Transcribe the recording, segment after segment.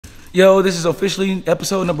Yo, this is officially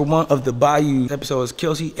episode number 1 of the Bayou. This episode is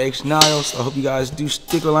KelseyxNile, so I hope you guys do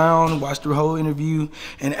stick around, watch the whole interview,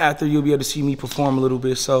 and after you'll be able to see me perform a little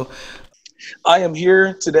bit. So I am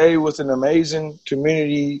here today with an amazing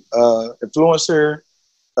community influencer,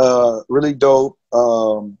 really dope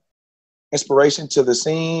inspiration to the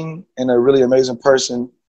scene, and a really amazing person,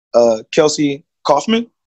 Kelsey Kaufmann.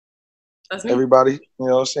 That's me. Everybody, you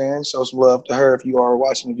know what I'm saying? Show some love to her if you are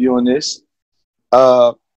watching and viewing this.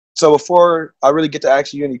 So before I really get to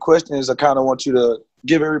ask you any questions, I kind of want you to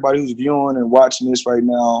give everybody who's viewing and watching this right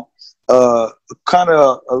now kind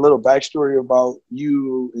of a little backstory about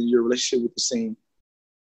you and your relationship with the scene.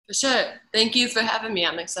 For sure. Thank you for having me.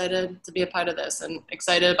 I'm excited to be a part of this and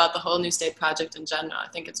excited about the whole New State project in general. I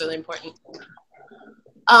think it's really important.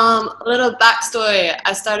 A little backstory.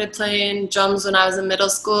 I started playing drums when I was in middle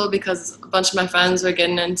school because a bunch of my friends were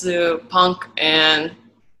getting into punk and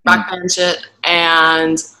rock band shit.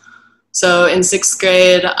 And so in 6th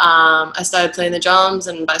grade, I started playing the drums,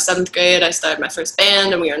 and by 7th grade, I started my first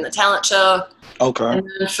band, and we were in the talent show. Okay. And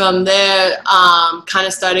then from there, kind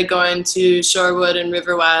of started going to Shorewood and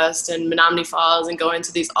River West and Menominee Falls and going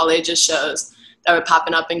to these all-ages shows that were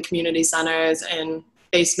popping up in community centers and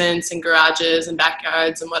basements and garages and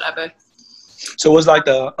backyards and whatever. So it was like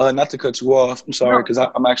not to cut you off, I'm sorry, because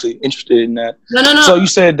I'm actually interested in that. No. So you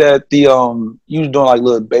said that you was doing like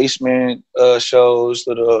little basement shows,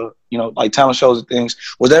 little, like talent shows and things.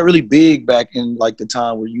 Was that really big back in like the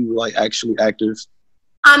time where you were like actually active?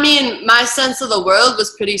 I mean, my sense of the world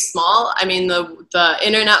was pretty small. I mean, the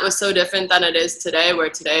internet was so different than it is today,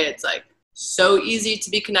 where today it's like so easy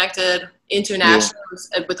to be connected internationally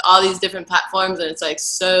with all these different platforms, and it's like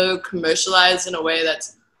so commercialized in a way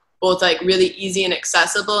that's both like really easy and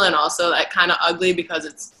accessible, and also like kind of ugly because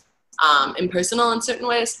it's impersonal in certain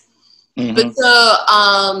ways. Mm-hmm. But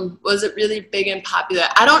so was it really big and popular?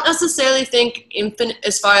 I don't necessarily think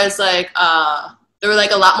as far as like there were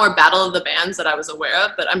like a lot more Battle of the Bands that I was aware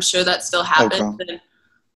of, but I'm sure that still happened. Okay. In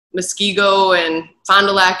Muskego and Fond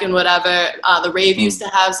du Lac and whatever. The Rave used to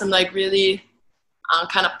have some like really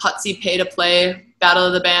kind of putsy pay to play Battle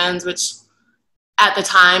of the Bands, which at the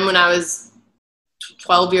time when I was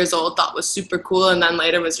 12 years old thought was super cool, and then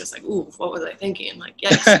later was just like, ooh, what was I thinking? Like,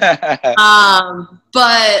 yes.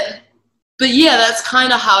 But yeah, that's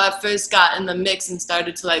kind of how I first got in the mix and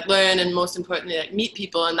started to like learn, and most importantly, like meet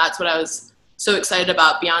people. And that's what I was so excited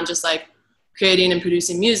about beyond just like creating and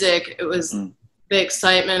producing music. It was the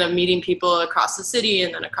excitement of meeting people across the city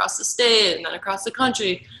and then across the state and then across the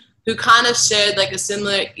country who kind of shared like a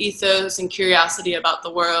similar ethos and curiosity about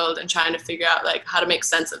the world and trying to figure out like how to make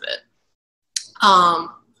sense of it.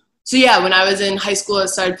 So yeah, when I was in high school, I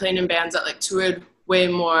started playing in bands that like toured way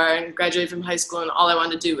more, and graduated from high school, and all I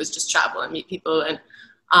wanted to do was just travel and meet people. And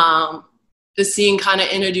the scene kind of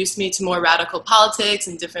introduced me to more radical politics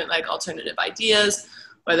and different like alternative ideas,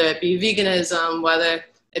 whether it be veganism, whether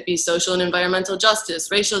it be social and environmental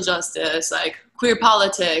justice, racial justice, like queer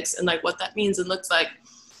politics, and like what that means and looks like.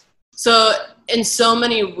 So in so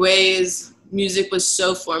many ways, music was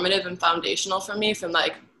so formative and foundational for me, from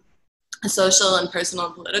like a social and personal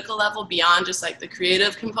and political level beyond just like the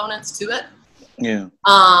creative components to it. Yeah.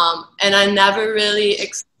 And I never really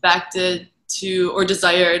expected to, or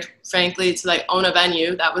desired, frankly, to like own a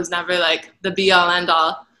venue. That was never like the be all end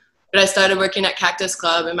all. But I started working at Cactus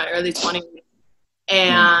Club in my early 20s.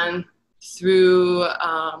 And through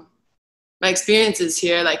my experiences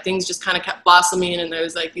here, like things just kind of kept blossoming, and there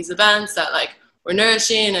was like these events that like were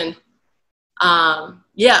nourishing. And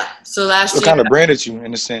so last year. It kind of branded you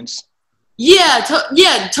in a sense. Yeah,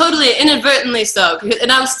 totally, inadvertently so.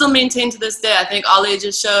 And I was still maintained to this day. I think all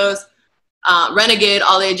ages shows, renegade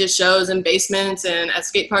all ages shows in basements and at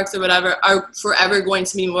skate parks or whatever are forever going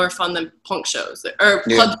to be more fun than punk shows. Or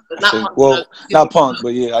club shows, not punk. Well, not punk,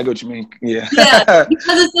 but yeah, I get what you mean. Yeah. Yeah,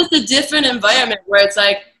 because it's just a different environment where it's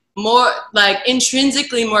like more like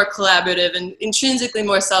intrinsically more collaborative and intrinsically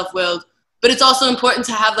more self-willed. But it's also important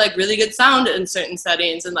to have like really good sound in certain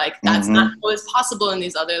settings, and like that's not always possible in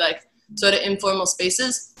these other like sort of informal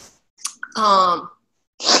spaces. Last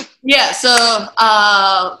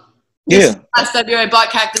February I bought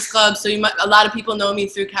Cactus Club, so a lot of people know me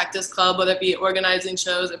through Cactus Club, whether it be organizing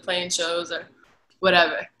shows or playing shows or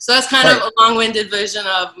whatever. So that's kind of a long-winded version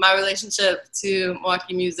of my relationship to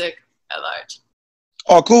Milwaukee music at large.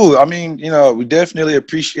 Oh, cool. I mean, we definitely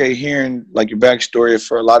appreciate hearing like your backstory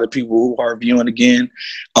for a lot of people who are viewing again.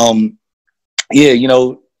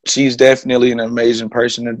 she's definitely an amazing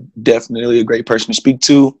person and definitely a great person to speak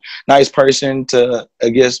to. Nice person to, I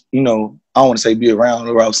guess, you know, I don't want to say be around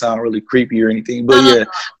or I'll sound really creepy or anything, but No, no, yeah,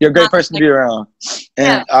 you're a great not person to like, be around.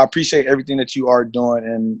 yeah. And I appreciate everything that you are doing.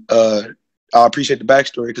 And I appreciate the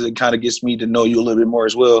backstory because it kind of gets me to know you a little bit more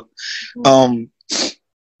as well. Um,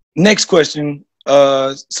 Next question.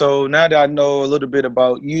 So now that I know a little bit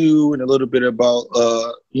about you and a little bit about,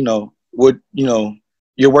 you know, what, you know,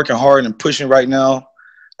 you're working hard and pushing right now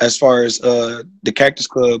as far as the Cactus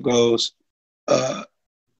Club goes, uh,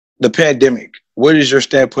 the pandemic. What is your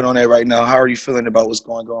standpoint on that right now? How are you feeling about what's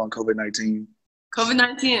going on COVID-19?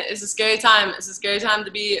 COVID-19 is a scary time. It's a scary time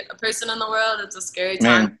to be a person in the world. It's a scary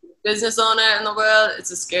time to Man, be a business owner in the world.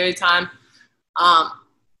 It's a scary time. Um,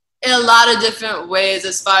 in a lot of different ways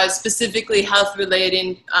as far as specifically health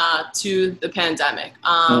relating to the pandemic.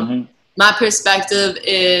 mm-hmm. My perspective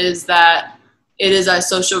is that it is our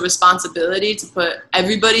social responsibility to put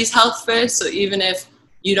everybody's health first. So even if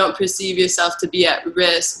you don't perceive yourself to be at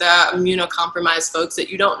risk, there are immunocompromised folks that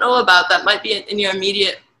you don't know about that might be in your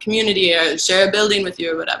immediate community or share a building with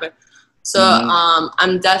you or whatever. So Mm-hmm.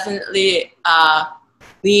 I'm definitely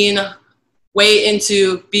lean way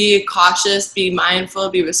into be cautious, be mindful,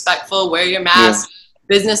 be respectful, wear your Yeah, mask.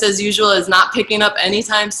 Business as usual is not picking up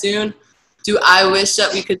anytime soon. Do I wish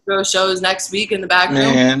that we could throw shows next week in the back room?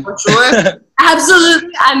 man. For sure. Absolutely.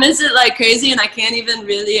 I miss it like crazy and I can't even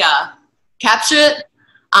really capture it.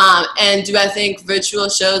 And do I think virtual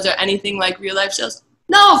shows are anything like real life shows?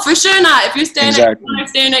 No, for sure not. If you're Exactly.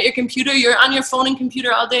 staring at your computer, you're on your phone and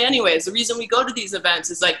computer all day anyways. The reason we go to these events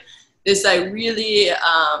is like this like really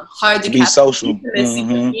hard to To be capture social. intimacy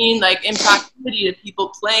Mm-hmm. between like in proximity to people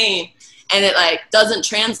playing, and it like doesn't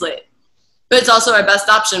translate. But it's also our best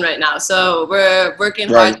option right now. So we're working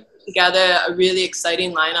hard Right. to put together a really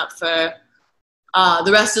exciting lineup for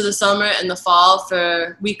the rest of the summer and the fall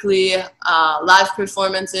for weekly live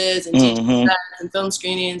performances and teaching Mm-hmm. events and film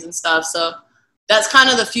screenings and stuff. So that's kind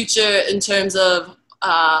of the future in terms of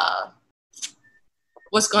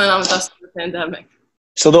what's going on with us in the pandemic.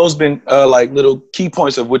 So those been like little key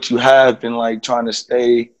points of what you have been like trying to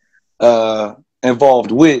stay uh,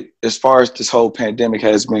 involved with as far as this whole pandemic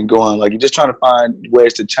has been going. Like you're just trying to find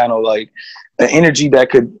ways to channel like an energy that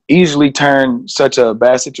could easily turn such a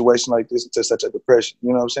bad situation like this into such a depression. You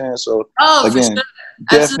know what I'm saying? So Oh, for sure. again,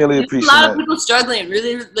 definitely Absolutely. There's a appreciate lot of that. people struggling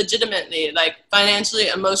really legitimately, like financially,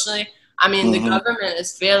 emotionally. I mean, the Mm-hmm. government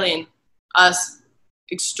is failing us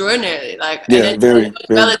extraordinarily. Like, and Yeah, it's very, very.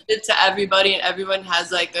 relative to everybody, and everyone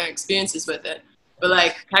has like their experiences with it. But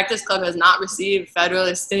like, Cactus Club has not received federal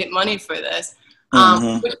or state money for this,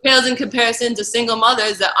 Mm-hmm. which pales in comparison to single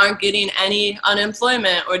mothers that aren't getting any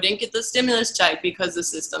unemployment or didn't get the stimulus check because the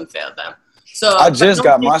system failed them. I So, just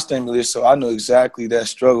got my stimulus, so I know exactly that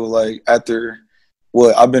struggle. Like after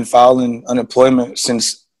what I've been filing unemployment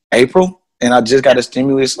since April, and I just got a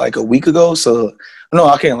stimulus like a week ago. So no,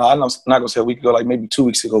 I can't lie. I'm not gonna say a week ago, like maybe 2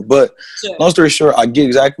 weeks ago. But sure. long story short, I get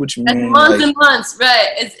exactly what you That's mean. months Like, and months, right?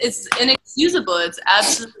 It's inexcusable. It's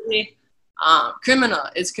absolutely criminal.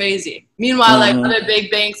 It's crazy. Meanwhile, like mm-hmm. other big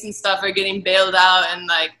banks and stuff are getting bailed out, and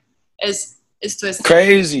like it's twisted.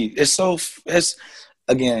 Crazy. It's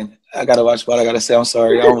again. I gotta watch what I gotta say. I'm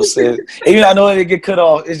sorry. I almost said. Even I know it get cut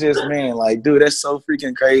off. It's just man, like, dude, that's so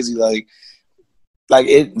freaking crazy. Like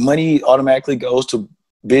it money automatically goes to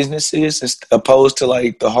businesses as opposed to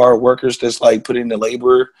like the hard workers that's like put in the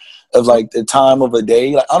labor of like the time of a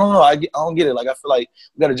day. Like I don't know, I don't get it. Like I feel like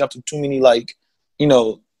we got to jump to too many like you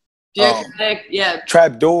know Bureaucratic, yeah.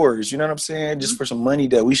 trap doors. You know what I'm saying? Just for some money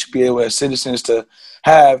that we should be able as citizens to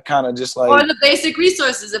have, kind of just Or like. the basic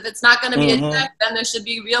resources. If it's not going to be a Mm-hmm. check, then there should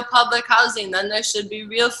be real public housing. Then there should be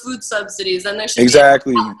real food subsidies. Then there should be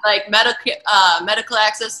Exactly. like medical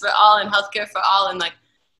access for all and healthcare for all. And like,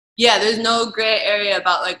 yeah, there's no gray area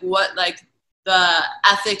about like what like the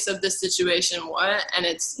ethics of this situation were, and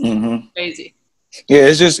it's Mm-hmm. crazy. Yeah,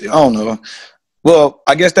 it's just I don't know. Well,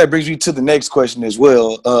 I guess that brings me to the next question as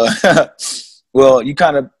well. Well, you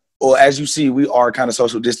kind of, well, as you see, we are kind of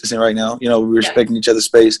social distancing right now. You know, we're Yeah. respecting each other's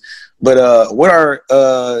space. But what are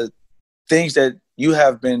things that you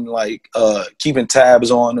have been like keeping tabs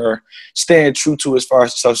on or staying true to as far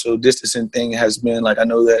as the social distancing thing has been? Like, I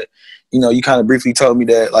know that, you know, you kind of briefly told me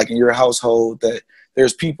that like in your household that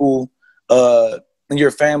there's people in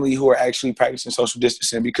your family who are actually practicing social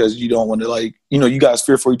distancing because you don't want to like, you know, you guys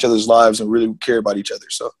fear for each other's lives and really care about each other.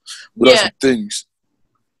 So what are Yeah. some things?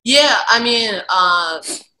 Yeah, I mean,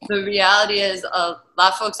 the reality is a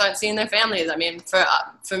lot of folks aren't seeing their families. I mean,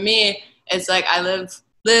 for me, it's like I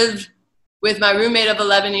lived with my roommate of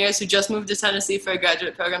 11 years who just moved to Tennessee for a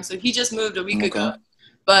graduate program. So he just moved a week ago.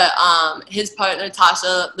 but his partner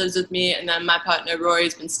Tasha lives with me, and then my partner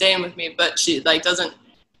Rory's been staying with me, but she like doesn't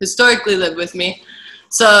historically live with me.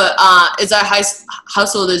 So it's our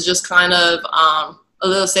household is just kind of a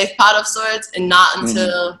little safe pod of sorts, and not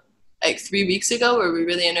until like 3 weeks ago were we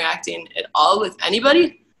really interacting at all with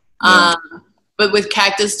anybody. But with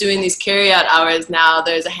Cactus doing these carry-out hours now,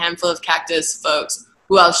 there's a handful of Cactus folks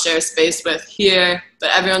who I'll share space with here, but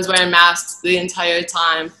everyone's wearing masks the entire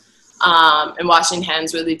time and washing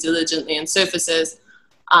hands really diligently in surfaces.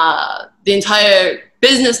 The entire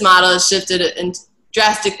business model has shifted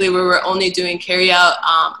drastically where we're only doing carry-out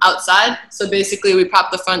outside. So basically we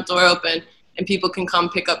prop the front door open and people can come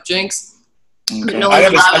pick up drinks. Okay. No, I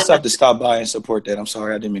still have to stop by and support that. I'm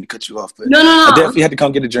sorry, I didn't mean to cut you off, but no. I definitely had to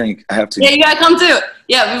come get a drink. I have to. Yeah, you gotta come too.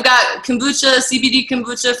 Yeah, we've got kombucha, CBD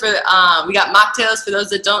kombucha for. We got mocktails for those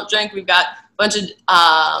that don't drink. We've got a bunch of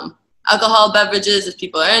alcohol beverages if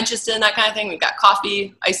people are interested in that kind of thing. We've got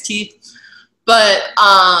coffee, iced tea, but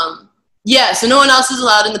yeah. So no one else is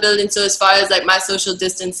allowed in the building. So as far as like my social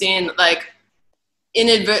distancing, like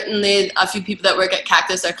inadvertently, a few people that work at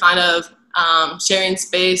Cactus are kind of sharing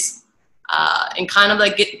space. And kind of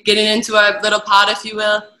like getting into our little pod, if you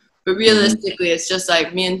will. But realistically, it's just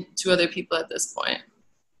like me and 2 other people at this point.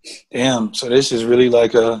 Damn. So this is really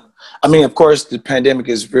like I mean, of course, the pandemic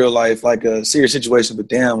is real life, like a serious situation, but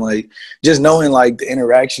damn, like just knowing like the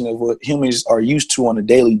interaction of what humans are used to on a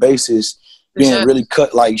daily basis being really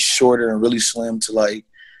cut like shorter and really slim to like,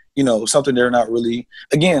 you know, something they're not really,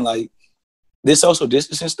 again, like this social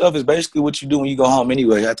distancing stuff is basically what you do when you go home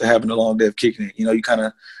anyway after having a long day of kicking it. You know, you kind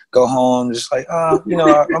of go home just like, you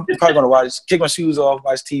know, I'm probably going to kick my shoes off,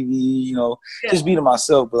 watch TV, you know, just be to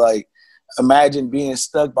myself. But like, imagine being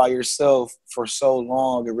stuck by yourself for so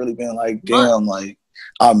long and really being like, damn, like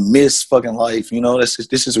I miss fucking life. You know, this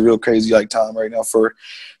is a real crazy like time right now for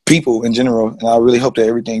people in general. And I really hope that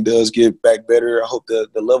everything does get back better. I hope the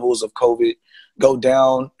levels of COVID go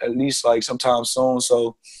down at least like sometime soon.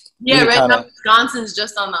 So yeah, right now Wisconsin's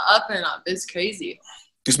just on the up and up. It's crazy.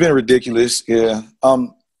 It's been ridiculous. Yeah.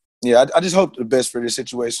 Yeah, I just hope the best for this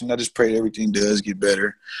situation. I just pray that everything does get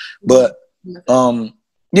better. But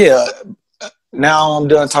yeah, now I'm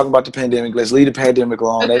done talking about the pandemic. Let's leave the pandemic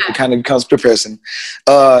alone. That kind of becomes depressing.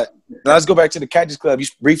 Let's go back to the Cactus Club. You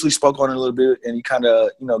briefly spoke on it a little bit, and you kind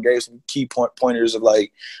of, you know, gave some key pointers of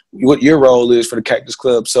like what your role is for the Cactus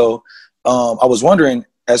Club. So I was wondering,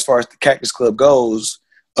 as far as the Cactus Club goes,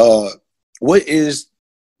 what is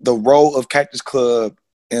the role of Cactus Club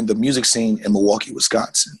in the music scene in Milwaukee,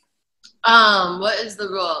 Wisconsin? What is the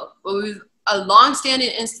role? Well, we've a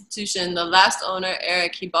long-standing institution. The last owner,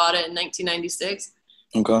 Eric, he bought it in 1996.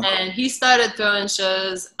 Okay. And he started throwing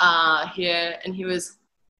shows here, and he was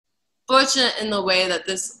fortunate in the way that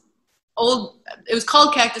it was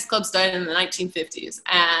called Cactus Club, started in the 1950s.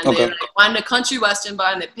 And they wanted a country western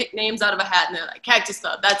bar, and they picked names out of a hat, and they're like, Cactus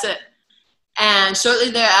Club, that's it. And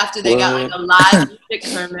shortly thereafter, they got like a live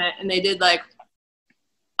music permit, and they did like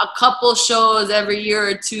a couple shows every year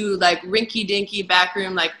or two, like rinky-dinky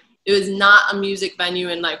backroom. Like it was not a music venue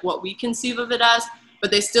in like what we conceive of it as,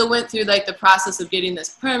 but they still went through like the process of getting this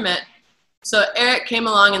permit. So Eric came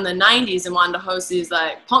along in the 90s and wanted to host these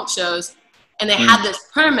like punk shows, and they had this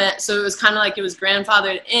permit. So it was kind of like it was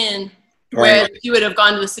grandfathered in, where if you would have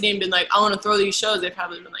gone to the city and been like, I want to throw these shows, they'd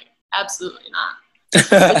probably been like, absolutely not.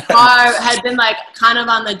 The bar had been like kind of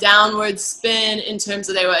on the downward spin in terms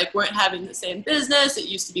of they weren't having the same business. It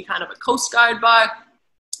used to be kind of a Coast Guard bar.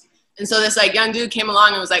 And so this like young dude came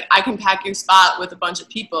along and was like, I can pack your spot with a bunch of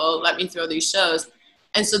people. Let me throw these shows.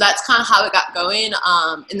 And so that's kind of how it got going.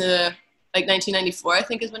 In the like 1994, I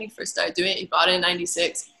think is when he first started doing it. He bought it in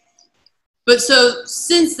 96. But so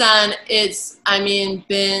since then, it's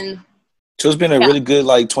been. So it's been a really good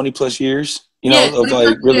like 20 plus years. You know, of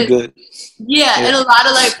like really good. Yeah, and a lot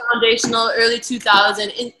of like foundational early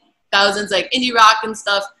 2000s like indie rock and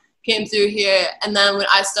stuff came through here. And then when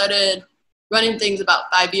I started running things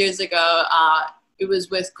about 5 years ago, it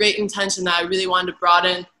was with great intention that I really wanted to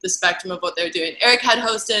broaden the spectrum of what they were doing. Eric had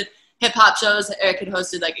hosted hip hop shows. Eric had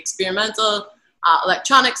hosted like experimental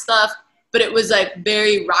electronic stuff, but it was like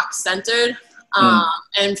very rock centered.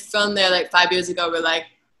 And from there, like 5 years ago, we're like,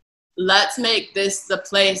 let's make this the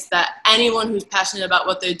place that anyone who's passionate about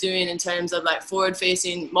what they're doing in terms of like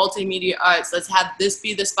forward-facing multimedia arts, let's have this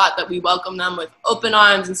be the spot that we welcome them with open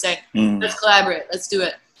arms and say, let's collaborate, let's do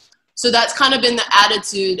it. So that's kind of been the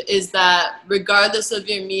attitude, is that regardless of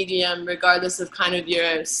your medium, regardless of kind of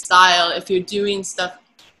your style, if you're doing stuff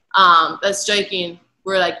that's striking,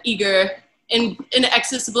 we're like eager and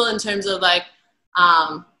accessible in terms of like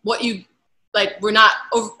what you like we're not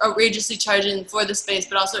outrageously charging for the space,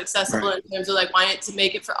 but also accessible in terms of like wanting to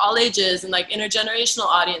make it for all ages and like intergenerational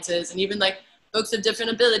audiences and even like folks of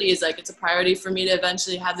different abilities. Like it's a priority for me to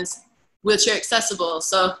eventually have this wheelchair accessible.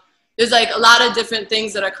 So there's like a lot of different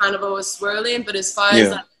things that are kind of always swirling, but as far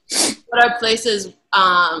as like, what our place is,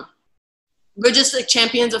 we're just like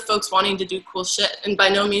champions of folks wanting to do cool shit. And by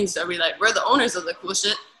no means are we like, we're the owners of the cool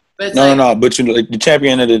shit. But it's no, but you're like the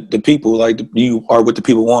champion of the people, like you are what the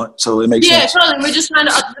people want. So it makes sense. Yeah, totally. We're just trying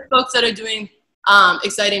to uplift folks that are doing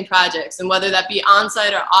exciting projects. And whether that be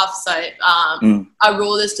on-site or off-site, our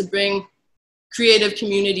role is to bring creative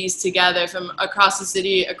communities together from across the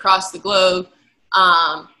city, across the globe,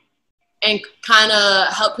 and kind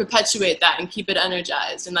of help perpetuate that and keep it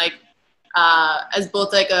energized. And like, as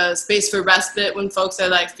both like a space for respite when folks are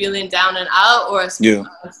like feeling down and out, or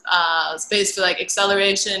a space for like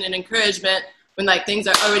acceleration and encouragement when like things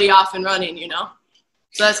are already off and running, you know?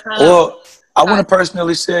 So that's kind of... Well, I want to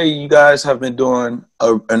personally say you guys have been doing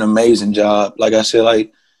an amazing job. Like I said,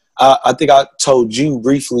 like, I think I told you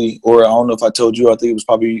briefly, or I don't know if I told you, I think it was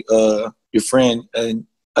probably your friend, and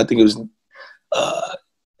I think it was, I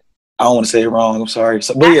don't want to say it wrong, I'm sorry.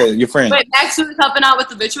 So, but yeah, your friend. Wait, Max, who was helping out with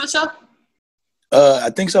the virtual show? I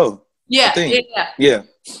think so. Yeah. I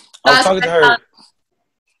was talking to her.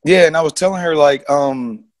 Yeah, and I was telling her like,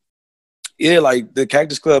 like the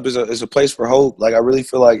Cactus Club is a place for hope. Like I really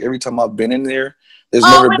feel like every time I've been in there, there's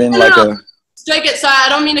never been like a. Strike it. Sorry, I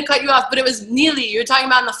don't mean to cut you off, but it was Neely. You were talking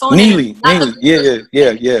about on the phone. Neely.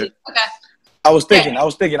 Yeah. Okay. I was thinking. I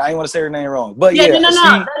didn't want to say her name wrong, but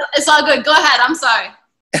no. It's all good. Go ahead. I'm sorry.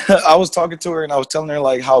 I was talking to her and I was telling her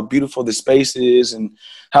like how beautiful the space is and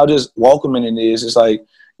how just welcoming it is. It's like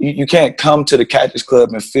you can't come to the Cactus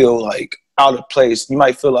Club and feel like out of place. You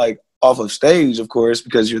might feel like off of stage, of course,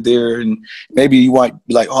 because you're there and maybe you might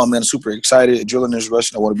be like, oh man, I'm super excited, adrenaline is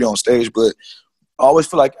rushing, I want to be on stage. But I always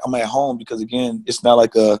feel like I'm at home because again, it's not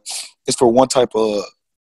like it's for one type of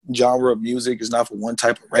genre of music. It's not for one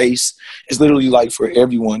type of race. It's literally like for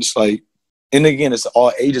everyone. It's like, and again, it's an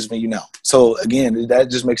all ages venue now. So again, that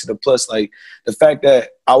just makes it a plus. Like the fact that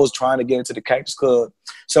I was trying to get into the Cactus Club.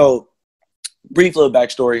 So brief little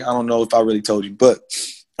backstory. I don't know if I really told you, but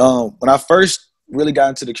when I first really got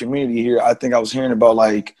into the community here, I think I was hearing about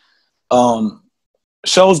like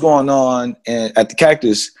shows going on at the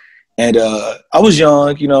Cactus. And I was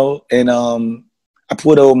young, you know, and I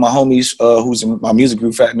pulled over my homies who's in my music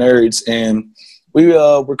group, Fat Nerds, and we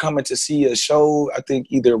were coming to see a show, I think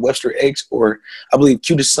either Webster X or I believe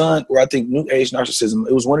Cutest Son or I think New Age Narcissism.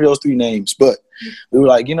 It was one of those three names. But we were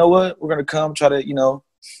like, you know what? We're going to come try to, you know,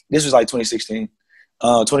 this was like 2016,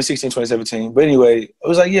 2017. But anyway, I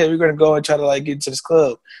was like, yeah, we're going to go and try to like get into this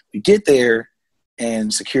club. We get there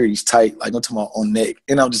and security's tight, like I'm talking about on neck.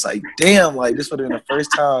 And I'm just like, damn, like this would have been the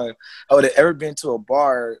first time I would have ever been to a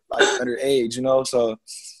bar like underage, you know? So,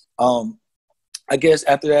 I guess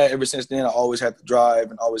after that, ever since then, I always had to drive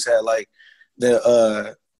and always had like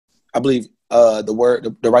I believe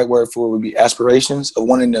the right word for it would be aspirations of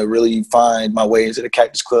wanting to really find my way into the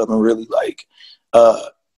Cactus Club and really like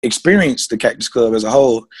experience the Cactus Club as a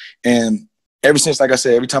whole. And ever since, like I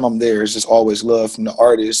said, every time I'm there, it's just always love from the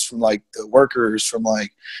artists, from like the workers, from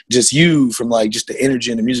like just you, from like just the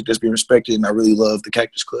energy and the music that's being respected. And I really love the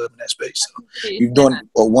Cactus Club in that space. So you're doing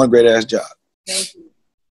one great ass job. Thank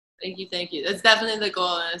you. That's definitely the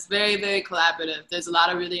goal, and it's very, very collaborative. There's a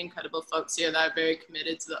lot of really incredible folks here that are very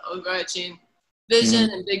committed to the overarching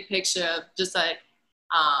vision and big picture of just like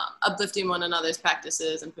uplifting one another's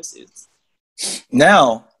practices and pursuits.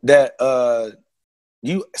 Now that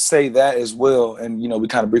you say that as well, and you know we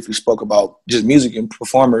kind of briefly spoke about just music and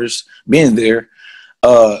performers being there.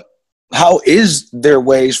 How is there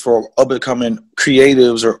ways for up-and-coming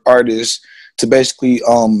creatives or artists to basically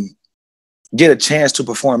get a chance to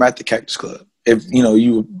perform at the Cactus Club? If you know,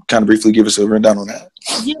 you would kind of briefly give us a rundown on that.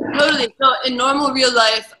 Yeah, totally. So in normal real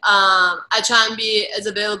life, I try and be as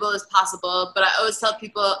available as possible, but I always tell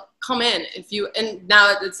people, come in. And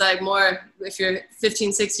now it's like more, if you're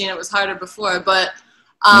 15, 16, it was harder before, but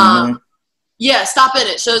yeah, stop in.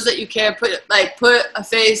 It shows that you care. Put a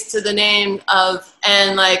face to the name of,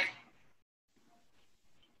 and like,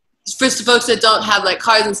 for folks that don't have like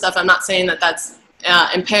cards and stuff, I'm not saying that that's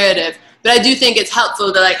imperative. But I do think it's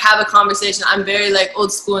helpful to like have a conversation. I'm very like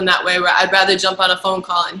old school in that way, where I'd rather jump on a phone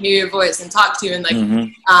call and hear your voice and talk to you and like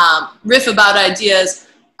riff about ideas.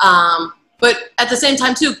 But at the same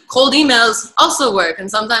time too, cold emails also work. And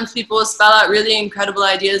sometimes people will spell out really incredible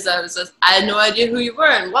ideas that I had no idea who you were,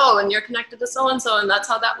 and whoa, and you're connected to so-and-so, and that's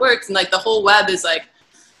how that works. And like the whole web is like,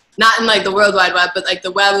 not in like the World Wide Web, but like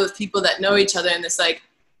the web of people that know each other in this like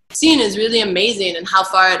scene is really amazing and how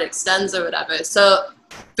far it extends or whatever. So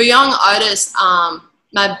for young artists,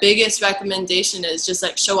 my biggest recommendation is just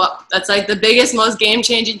like show up. That's like the biggest, most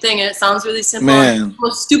game-changing thing, and it sounds really simple, and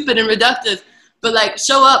stupid and reductive, but like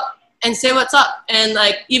show up and say what's up. And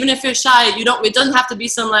like even if you're shy, it doesn't have to be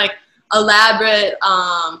some like elaborate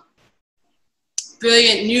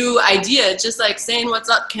brilliant new idea. Just like saying what's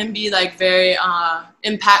up can be like very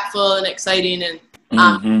impactful and exciting, and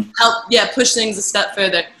help push things a step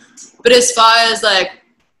further. But as far as like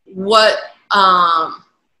what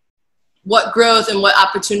growth and what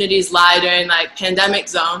opportunities lie during like pandemic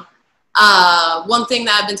zone, one thing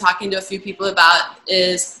that I've been talking to a few people about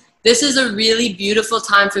is this is a really beautiful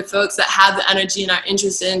time for folks that have the energy and are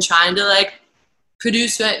interested in trying to like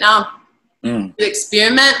produce right now. To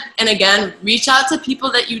experiment, and again, reach out to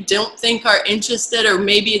people that you don't think are interested or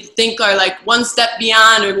maybe think are like one step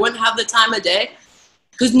beyond or wouldn't have the time of day,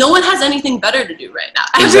 because no one has anything better to do right now.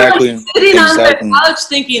 Everyone's sitting on their couch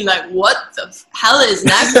thinking like, what the hell is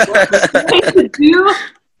next? What to do?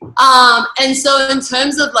 And so in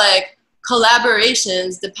terms of like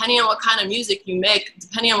collaborations, depending on what kind of music you make,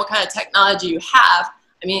 depending on what kind of technology you have,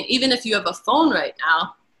 I mean, even if you have a phone right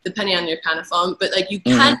now, depending on your kind of phone, but like you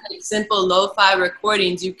can make simple lo-fi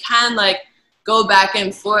recordings. You can like go back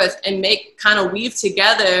and forth and make kind of weave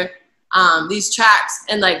together these tracks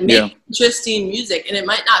and like make interesting music. And it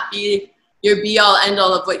might not be your be all end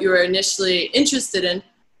all of what you were initially interested in,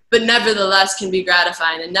 but nevertheless can be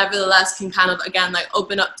gratifying and nevertheless can kind of, again, like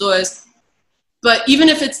open up doors. But even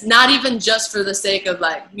if it's not even just for the sake of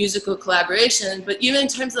like musical collaboration, but even in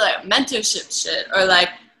terms of like mentorship shit or like,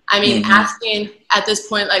 I mean, asking at this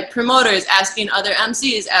point, like promoters, asking other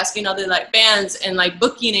MCs, asking other like bands and like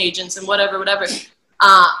booking agents and whatever,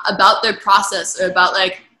 about their process or about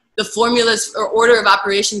like the formulas or order of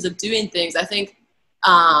operations of doing things. I think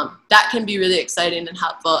that can be really exciting and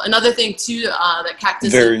helpful. Another thing too that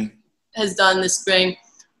Cactus has done this spring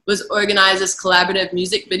was organize this collaborative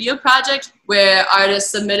music video project where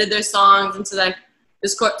artists submitted their songs into like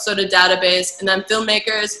this sort of database, and then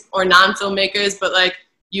filmmakers or non-filmmakers, but like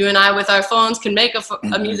you and I with our phones can make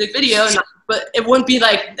a music video, but it wouldn't be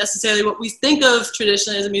like necessarily what we think of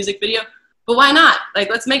traditionally as a music video, but why not? Like,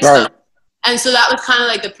 let's make stuff. And so that was kind of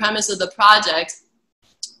like the premise of the project.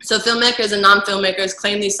 So filmmakers and non-filmmakers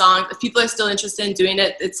claim these songs. If people are still interested in doing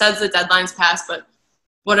it, it says the deadline's passed, but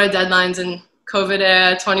what are deadlines in COVID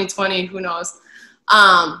era 2020? Who knows?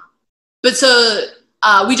 But so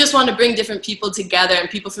we just want to bring different people together and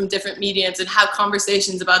people from different mediums and have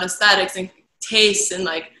conversations about aesthetics and taste and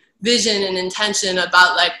like vision and intention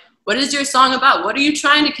about like, what is your song about? What are you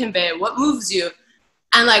trying to convey? What moves you?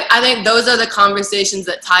 And like, I think those are the conversations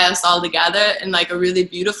that tie us all together in like a really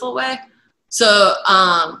beautiful way. So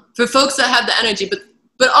for folks that have the energy,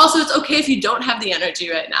 but also it's okay if you don't have the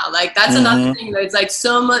energy right now. Like that's another thing. There's like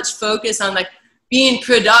so much focus on like being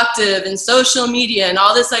productive and social media and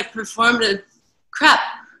all this like performative crap.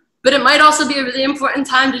 But it might also be a really important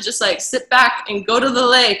time to just like sit back and go to the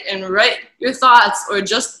lake and write your thoughts or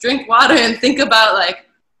just drink water and think about like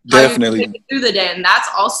how you're going through the day. And that's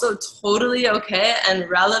also totally okay and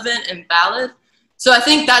relevant and valid. So I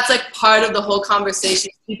think that's like part of the whole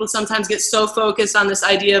conversation. People sometimes get so focused on this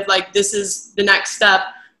idea of like, this is the next step,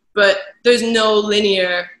 but there's no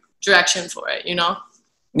linear direction for it, you know?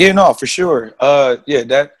 Yeah, no, for sure.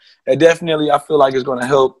 That definitely, I feel like is going to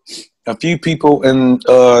help a few people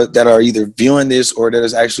that are either viewing this or that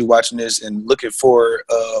is actually watching this and looking for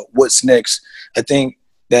what's next. I think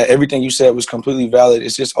that everything you said was completely valid.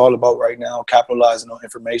 It's just all about right now capitalizing on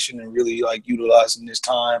information and really like utilizing this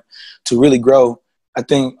time to really grow. I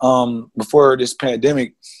think before this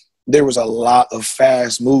pandemic, there was a lot of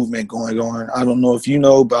fast movement going on. I don't know if you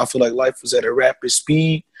know, but I feel like life was at a rapid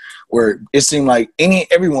speed where it seemed like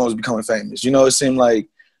everyone was becoming famous. You know, it seemed like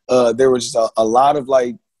there was just a lot of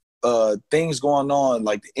like things going on.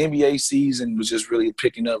 Like the NBA season was just really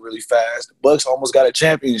picking up really fast. The Bucks almost got a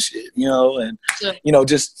championship, you know, and you know,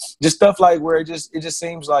 just stuff like where it just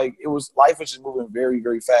seems like life was just moving very,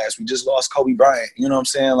 very fast. We just lost Kobe Bryant, you know what I'm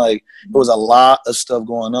saying? Like there was a lot of stuff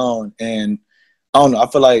going on, and I don't know. I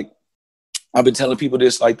feel like I've been telling people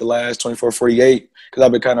this like the last 24, 48 because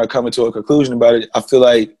I've been kind of coming to a conclusion about it. I feel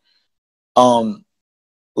like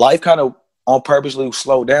life kind of on purposely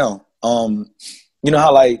slowed down. You know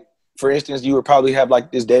how like, for instance, you would probably have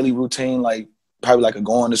like this daily routine, like probably like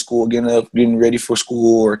going to school, getting up, getting ready for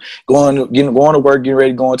school, or going to work, getting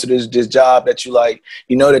ready, going to this job that you like,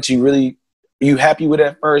 you know, that you happy with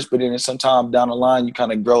at first, but then sometime down the line, you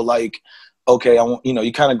kind of grow like, okay,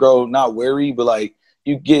 you kind of grow not weary, but like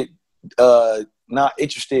you get not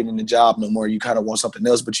interested in the job no more. You kind of want something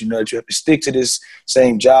else, but you know that you have to stick to this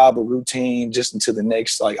same job or routine just until the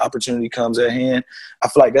next like opportunity comes at hand. I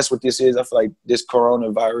feel like that's what this is. I feel like this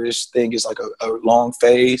coronavirus thing is like a long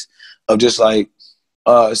phase of just like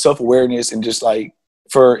self-awareness and just like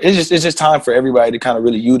it's just time for everybody to kind of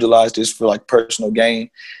really utilize this for like personal gain.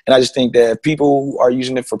 And I just think that if people who are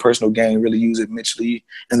using it for personal gain really use it mentally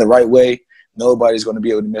in the right way, nobody's going to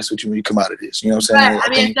be able to mess with you when you come out of this. You know what I'm saying? Right. I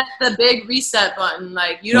mean, that's the big reset button.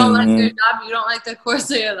 Like, you don't like your job, you don't like the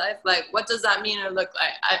course of your life. Like, what does that mean or look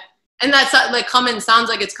like? And that's like sounds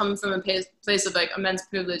like it's coming from a place of like immense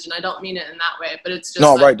privilege, and I don't mean it in that way, but it's just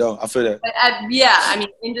no, like, right though. I feel that. Yeah, I mean,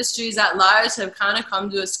 industries at large have kind of come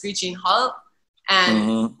to a screeching halt,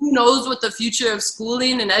 and who knows what the future of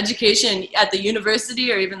schooling and education at the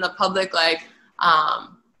university or even the public like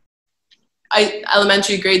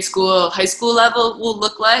elementary, grade school, high school level will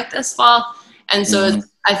look like this fall. And so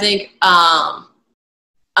I think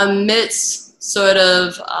amidst sort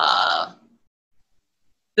of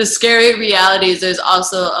the scary realities, there's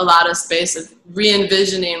also a lot of space of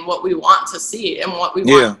re-envisioning what we want to see and what we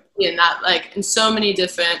want to see in that, like, in so many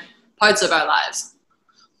different parts of our lives.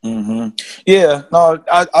 Yeah, no,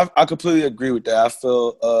 I completely agree with that. I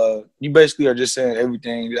feel you basically are just saying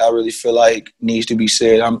everything that I really feel like needs to be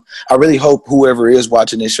said. I really hope whoever is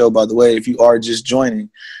watching this show, by the way, if you are just joining,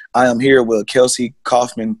 I am here with Kelsey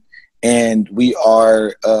Kaufmann, and we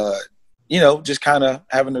are just kind of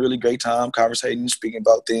having a really great time conversating, speaking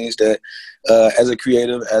about things that as a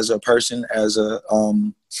creative, as a person, as a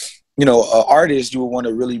an artist, you would want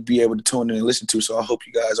to really be able to tune in and listen to. So I hope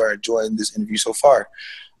you guys are enjoying this interview so far.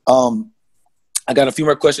 I got a few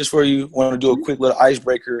more questions for you. I want to do a quick little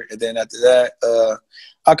icebreaker, and then after that,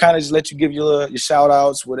 I'll kind of just let you give your shout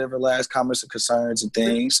outs, whatever last comments and concerns and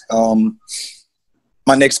things.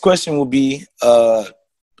 My next question will be the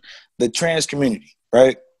trans community,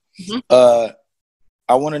 right? I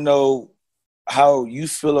want to know how you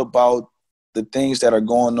feel about the things that are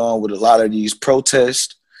going on with a lot of these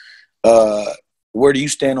protests. Where do you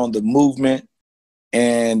stand on the movement?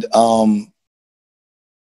 And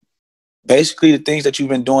basically the things that you've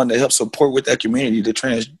been doing to help support with that community, the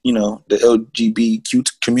trans, the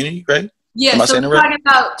LGBTQ community, right? Yeah, so we're talking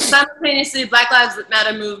about simultaneously Black Lives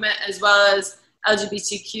Matter movement as well as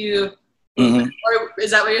LGBTQ. Or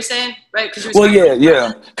is that what you're saying? Right? Well,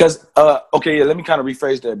 yeah. Because, let me kind of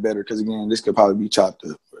rephrase that better because, again, this could probably be chopped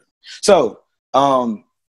up. So,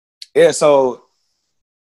 so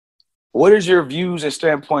what is your views and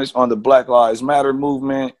standpoints on the Black Lives Matter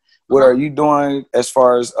movement? What are you doing as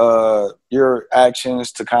far as your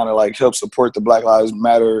actions to kind of like help support the Black Lives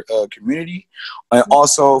Matter community, and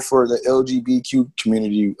also for the LGBTQ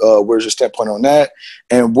community? Where's your step point on that?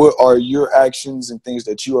 And what are your actions and things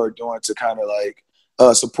that you are doing to kind of like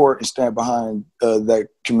support and stand behind that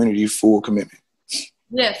community full commitment?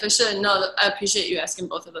 Yeah, for sure. No, I appreciate you asking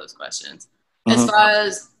both of those questions. As far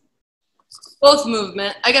as both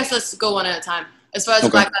movement, I guess let's go one at a time. As far as the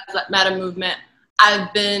Black Lives Matter movement,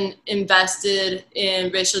 I've been invested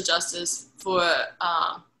in racial justice for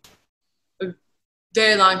a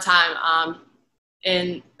very long time.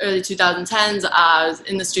 In early 2010s, I was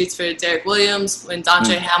in the streets for Derek Williams when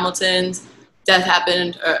Dontre Hamilton's death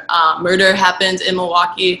happened, or murder happened in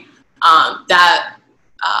Milwaukee. That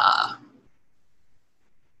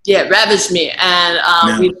ravaged me,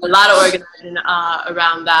 and we did a lot of organizing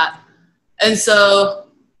around that. And so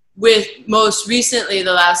with most recently,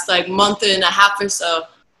 the last like month and a half or so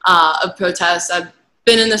of protests, I've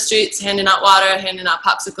been in the streets handing out water, handing out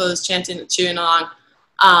popsicles, chanting, cheering along,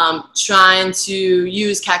 trying to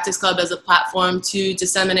use Cactus Club as a platform to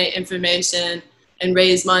disseminate information and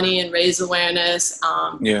raise money and raise awareness.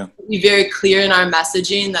 Be very clear in our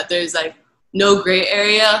messaging that there's like no gray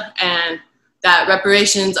area and that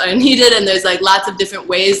reparations are needed, and there's like lots of different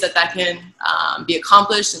ways that can be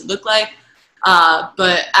accomplished and look like.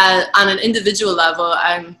 But on an individual level,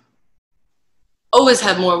 I'm always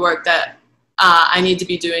have more work that I need to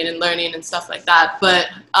be doing and learning and stuff like that. But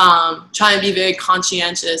trying to be very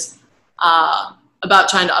conscientious about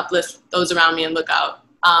trying to uplift those around me and look out.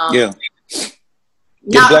 The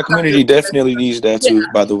Black community definitely needs that too,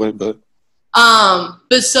 by the way. But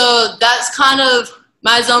so that's kind of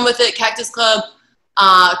my zone with it. Cactus Club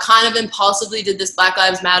kind of impulsively did this Black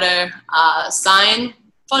Lives Matter sign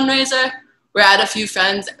fundraiser, where I had a few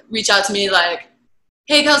friends reach out to me like,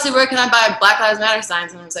 hey, Kelsey, where can I buy Black Lives Matter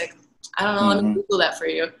signs? And I was like, I don't know, let me Google that for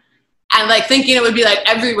you. And like thinking it would be like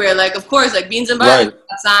everywhere, like of course, like Beans and Butter would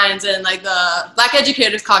have signs, and like the Black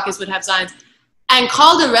Educators Caucus would have signs, and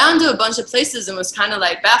called around to a bunch of places and was kind of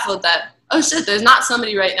like baffled that, oh shit, there's not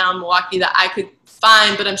somebody right now in Milwaukee that I could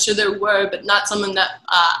find, but I'm sure there were, but not someone that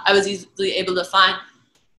I was easily able to find.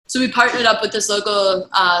 So we partnered up with this local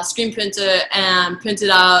screen printer and printed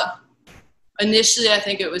out, initially I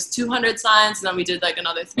think it was 200 signs, and then we did like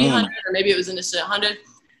another 300, or maybe it was initially 100.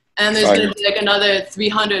 And there's going to be like another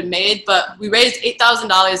 300 made, but we raised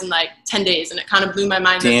 $8,000 in like 10 days, and it kind of blew my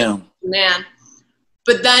mind. Damn. Man.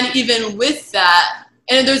 But then even with that,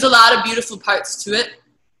 and there's a lot of beautiful parts to it,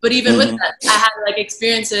 but even with that, I had like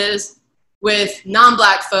experiences with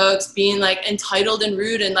non-Black folks being like entitled and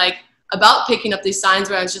rude and like about picking up these signs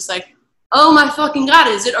where I was just like, oh my fucking God,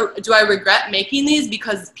 is it, or do I regret making these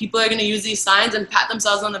because people are going to use these signs and pat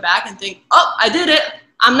themselves on the back and think, oh, I did it.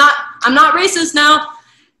 I'm not racist now.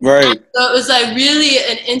 Right. And so it was like really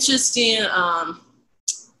an interesting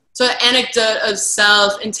sort of anecdote of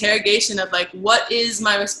self-interrogation of like, what is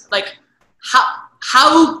my, like,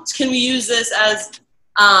 how can we use this as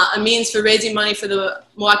a means for raising money for the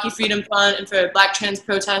Milwaukee Freedom Fund and for Black trans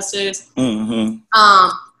protesters?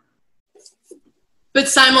 But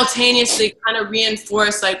simultaneously kind of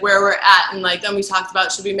reinforce like where we're at. And like, then we talked about,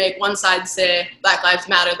 should we make one side say Black Lives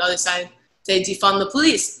Matter, the other side say defund the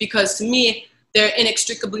police? Because to me, they're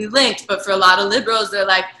inextricably linked. But for a lot of liberals, they're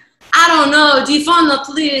like, I don't know, defund the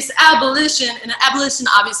police, abolition. And abolition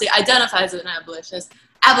obviously identifies as an abolitionist.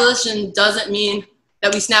 Abolition doesn't mean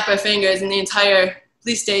that we snap our fingers and the entire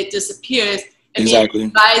police state disappears. It means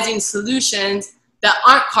devising solutions that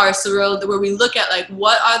aren't carceral, where we look at like,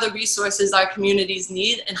 what are the resources our communities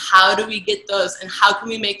need and how do we get those and how can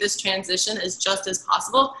we make this transition as just as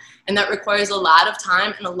possible? And that requires a lot of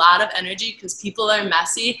time and a lot of energy because people are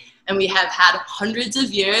messy and we have had hundreds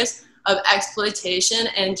of years of exploitation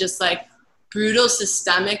and just like brutal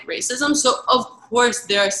systemic racism. So of course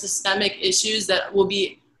there are systemic issues that will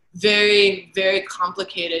be very, very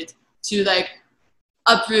complicated to like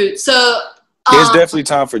uproot. So it's definitely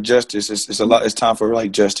time for justice. It's time for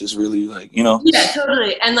like justice, really, like, you know. Yeah,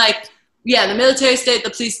 totally. And like, yeah, the military state,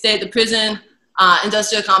 the police state, the prison,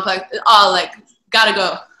 industrial complex, all like gotta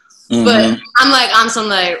go. But I'm like on some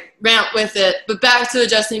like rant with it. But back to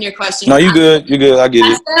addressing your question. No, you good. You're good. I get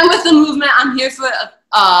it. I stand with the movement. I'm here for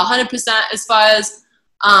 100% as far as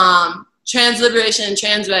trans liberation and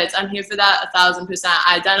trans rights. I'm here for that 1,000%.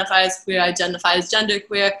 I identify as queer. I identify as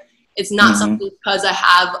genderqueer. It's not something because I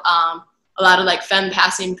have a lot of like femme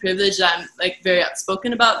passing privilege that I'm like very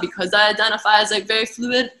outspoken about because I identify as like very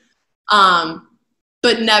fluid.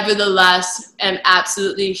 But nevertheless, am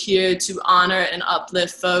absolutely here to honor and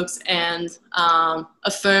uplift folks and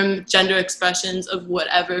affirm gender expressions of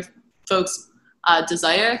whatever folks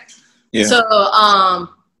desire. Yeah. So,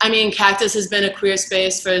 I mean, Cactus has been a queer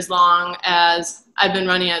space for as long as I've been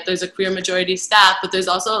running it. There's a queer majority staff, but there's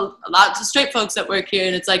also a lot of straight folks that work here.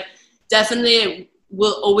 And it's like, definitely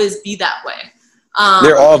will always be that way.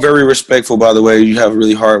 They're all very respectful, by the way. You have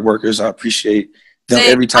really hard workers. I appreciate them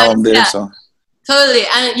every time I'm there. So totally.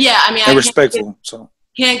 And yeah, I mean, they're respectful. So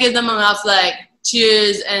can't give them enough like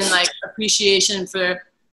cheers and like appreciation for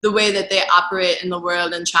the way that they operate in the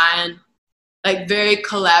world and try and like very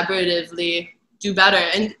collaboratively do better.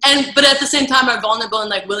 And but at the same time are vulnerable and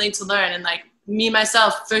like willing to learn. And like me,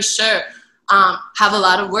 myself, for sure, have a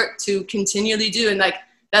lot of work to continually do. And like,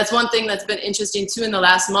 that's one thing that's been interesting too in the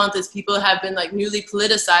last month is people have been like newly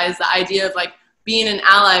politicized the idea of like being an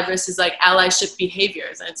ally versus like allyship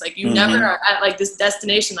behaviors. And it's like, you never are at like this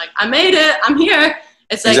destination, like I made it, I'm here.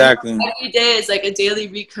 It's like every day is like a daily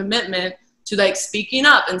recommitment to like speaking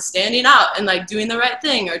up and standing out and like doing the right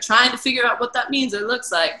thing or trying to figure out what that means or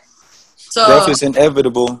looks like. So if it's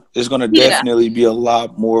inevitable, there's going to definitely be a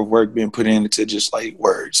lot more work being put into just like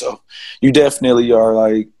words. So you definitely are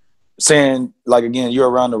like, saying, like, again, you're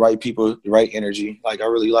around the right people, the right energy. Like, I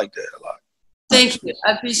really like that a lot. Thank you.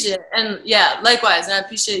 I appreciate it. And, yeah, likewise. And I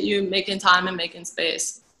appreciate you making time and making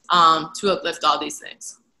space to uplift all these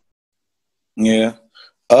things. Yeah.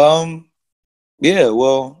 Yeah,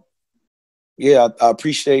 well, yeah, I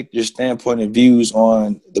appreciate your standpoint and views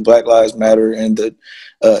on the Black Lives Matter and the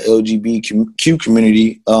LGBTQ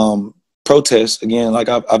community protests. Again, like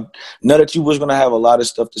I know that you was gonna have a lot of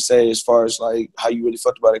stuff to say as far as like how you really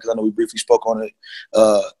felt about it, because I know we briefly spoke on it,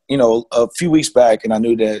 a few weeks back, and I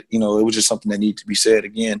knew that it was just something that needed to be said.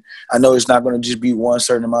 Again, I know it's not going to just be one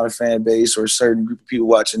certain amount of fan base or a certain group of people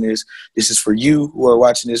watching this. This is for you who are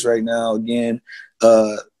watching this right now. Again,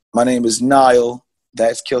 my name is Nile.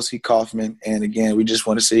 That's Kelsey Kaufmann, and again, we just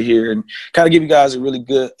want to sit here and kind of give you guys a really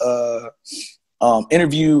good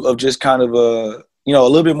interview of just kind of a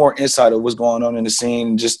little bit more insight of what's going on in the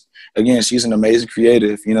scene. Just, again, she's an amazing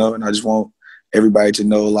creative, and I just want everybody to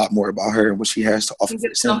know a lot more about her and what she has to offer.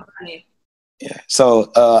 Yeah.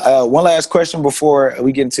 So one last question before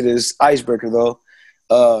we get into this icebreaker, though.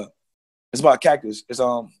 It's about Cactus. It's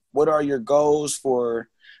what are your goals for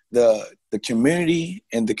the community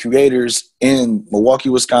and the creators in Milwaukee,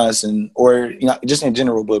 Wisconsin, or just in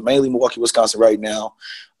general, but mainly Milwaukee, Wisconsin right now,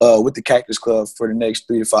 with the Cactus Club for the next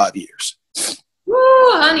 3 to 5 years? Woo,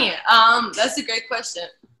 honey. That's a great question.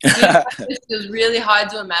 It feels really hard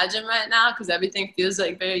to imagine right now because everything feels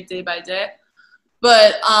like very day by day.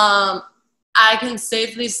 But I can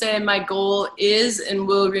safely say my goal is and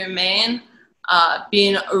will remain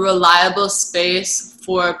being a reliable space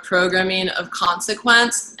for programming of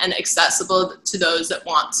consequence and accessible to those that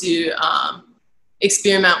want to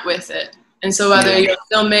experiment with it. And so whether you're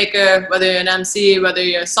a filmmaker, whether you're an MC, whether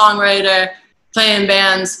you're a songwriter, play in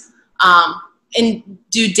bands, and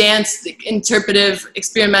do dance, interpretive,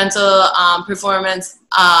 experimental performance,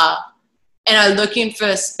 and are looking for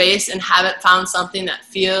a space and haven't found something that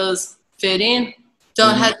feels fitting,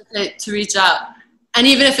 don't hesitate to reach out. And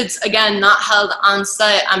even if it's, again, not held on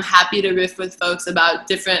site, I'm happy to riff with folks about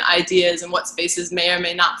different ideas and what spaces may or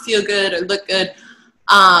may not feel good or look good.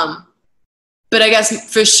 But I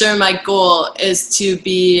guess for sure my goal is to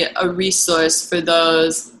be a resource for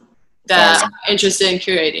those that are interested in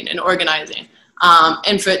curating and organizing,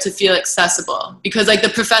 and for it to feel accessible. Because like the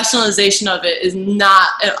professionalization of it is not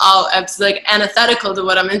at all, it's like antithetical to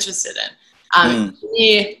what I'm interested in. To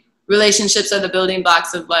me, relationships are the building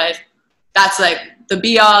blocks of life. That's like the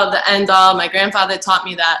be all, the end all. My grandfather taught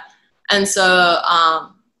me that. And so,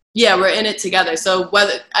 we're in it together. So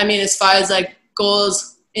as far as like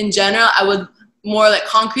goals in general, I would more like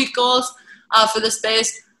concrete goals for the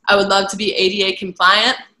space. I would love to be ADA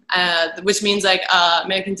compliant, which means like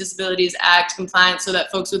American Disabilities Act compliant, so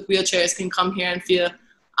that folks with wheelchairs can come here and feel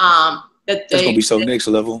that That's going to be so next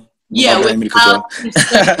level. Yeah.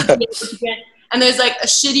 And there's like a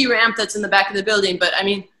shitty ramp that's in the back of the building, but I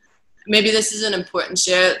mean, maybe this is an important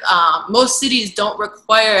share. Most cities don't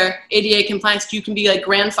require ADA compliance. You can be like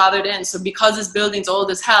grandfathered in. So because this building's old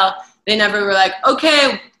as hell, they never were like,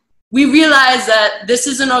 okay, we realize that this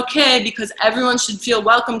isn't okay because everyone should feel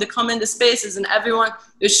welcome to come into spaces, and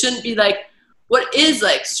there shouldn't be like what is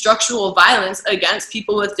like structural violence against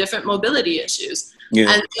people with different mobility issues. Yeah.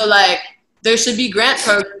 And so like there should be grant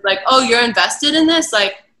programs like, oh, you're invested in this?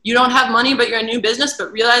 Like you don't have money, but you're a new business,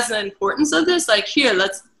 but realize the importance of this. Like here,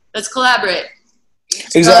 let's collaborate.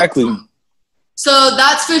 Exactly. So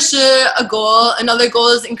that's for sure a goal. Another goal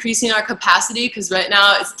is increasing our capacity, because right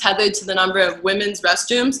now it's tethered to the number of women's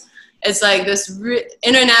restrooms. It's like this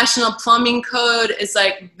international plumbing code. It's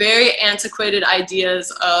like very antiquated ideas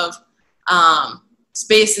of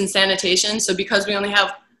space and sanitation. So because we only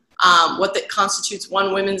have what that constitutes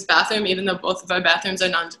one women's bathroom, even though both of our bathrooms are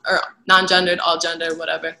non-gendered, all gender,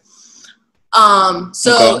 whatever.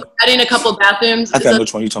 Adding a couple bathrooms. I think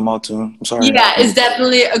which one you're talking about too. I'm sorry. Yeah, it's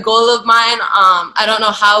definitely a goal of mine. I don't know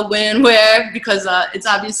how, when, where, because it's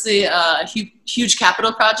obviously a huge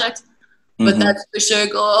capital project, but that's for sure a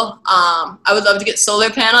goal. I would love to get solar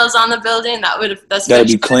panels on the building. That'd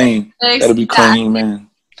be clean. That'd be clean, man.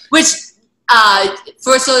 Which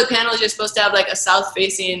for solar panels, you're supposed to have like a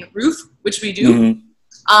south-facing roof, which we do.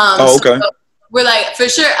 Okay. So we're like for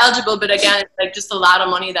sure eligible, but again, it's like just a lot of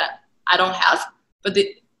money that I don't have. But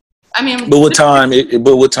with time,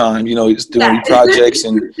 it's doing projects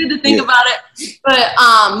and it's good to think about it. But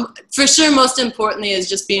for sure, most importantly, is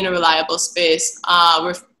just being a reliable space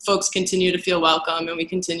where folks continue to feel welcome and we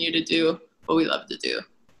continue to do what we love to do.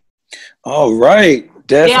 All right.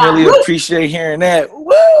 Definitely appreciate hearing that.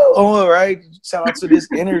 Woo! All right. Shout out to this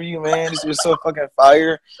interview, man. This was so fucking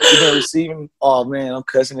fire. You've been receiving. Oh, man, I'm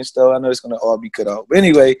cussing and stuff. I know it's going to all be cut off. But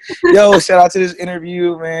anyway, shout out to this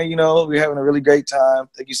interview, man. We're having a really great time.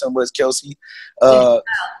 Thank you so much, Kelsey.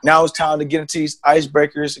 Now it's time to get into these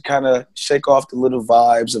icebreakers to kind of shake off the little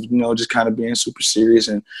vibes of, just kind of being super serious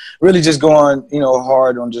and really just going,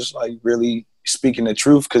 hard on just like really speaking the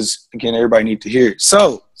truth, because, again, everybody needs to hear it.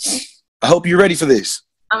 So I hope you're ready for this.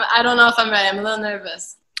 I don't know if I'm ready. I'm a little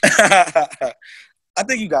nervous. I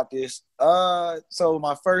think you got this. So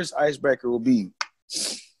my first icebreaker will be,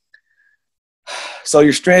 so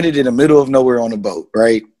you're stranded in the middle of nowhere on a boat,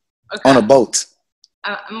 right? Okay. On a boat.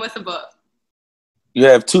 I'm with a boat. You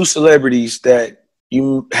have two celebrities that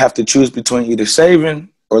you have to choose between either saving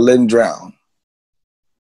or letting drown.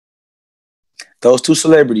 Those two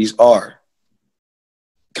celebrities are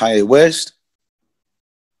Kanye West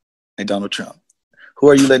and Donald Trump. Who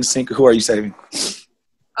are you letting sink? Who are you saving?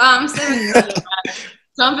 I'm saving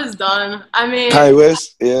Trump is done. Kanye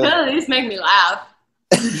West, yeah. He'll at least make me laugh.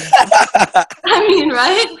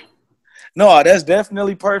 Right? No, that's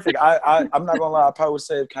definitely perfect. I'm not gonna lie. I probably would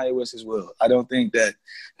save Kanye West as well. I don't think that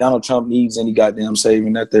Donald Trump needs any goddamn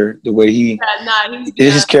saving. That the way Yeah, nah, he's his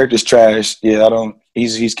beyond. character's trash. Yeah, I don't.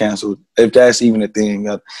 He's canceled. If that's even a thing,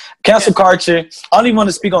 cancel culture. I don't even want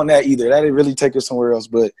to speak on that either. That didn't really take us somewhere else.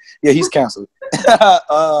 But yeah, he's canceled.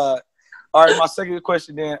 All right, my second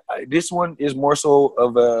question then. This one is more so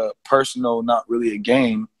of a personal, not really a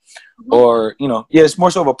game. Or, yeah, it's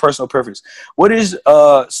more so of a personal preference. What is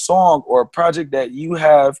a song or a project that you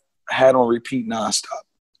have had on repeat nonstop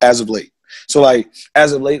as of late? So, like,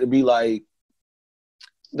 as of late, it'd be like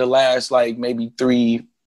the last, like, maybe three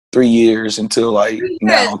years until, like,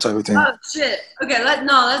 now type of thing. Oh, shit. Okay,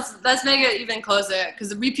 let's make it even closer. Because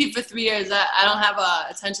the repeat for 3 years, I don't have a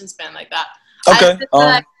attention span like that. Okay.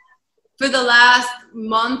 For the last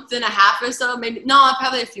month and a half or so,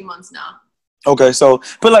 probably a few months now. Okay, so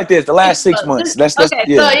put it like this: the last 6 months. So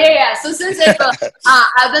since April,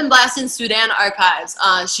 I've been blasting Sudan Archives.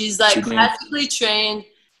 She's like classically trained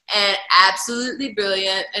and absolutely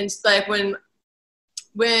brilliant. And like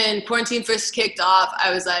when quarantine first kicked off,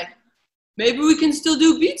 I was like, maybe we can still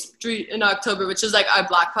do Beat Street in October, which is like our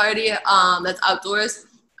block party. That's outdoors.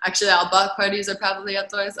 Actually, our block parties are probably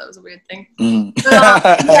outdoors. That was a weird thing.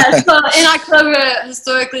 But, so in October,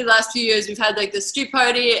 historically, the last few years, we've had like the street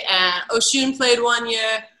party, and Oshun played 1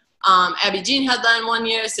 year. Abby Jean headlined 1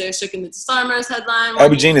 year. Sarah Shook and the Disarmers headlined 1 year.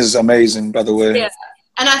 Abby Jean is amazing, by the way. Yeah.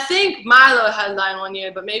 And I think Milo headlined 1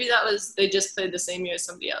 year, but maybe they just played the same year as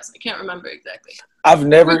somebody else. I can't remember exactly. I've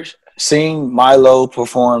never seen Milo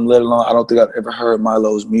perform, let alone I don't think I've ever heard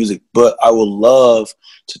Milo's music, but I would love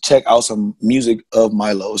to check out some music of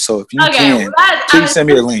Milo. So if you can, please send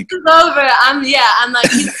me a link. I'm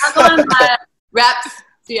like, he's going by Rap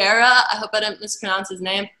Fiera. I hope I didn't mispronounce his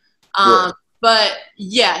name. But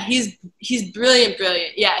yeah, he's brilliant.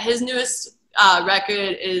 Yeah, his newest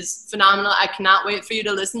record is phenomenal. I cannot wait for you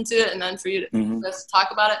to listen to it and then for you to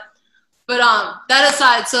talk about it. But that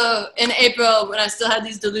aside, so in April, when I still had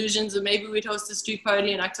these delusions of maybe we'd host a street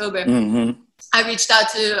party in October, I reached out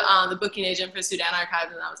to the booking agent for Sudan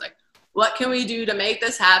Archives, and I was like, what can we do to make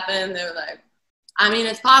this happen? They were like, I mean,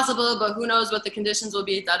 it's possible, but who knows what the conditions will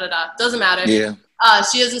be, da-da-da. Doesn't matter. Yeah.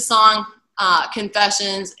 She has a song,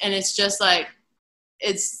 Confessions, and it's just like,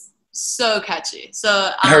 it's so catchy.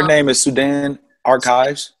 So her name is Sudan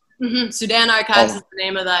Archives? Sudan Archives is the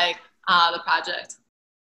name of like the project.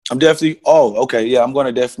 I'm definitely, okay, yeah, I'm going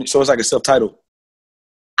to definitely, so it's like a self-titled.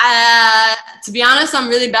 To be honest, I'm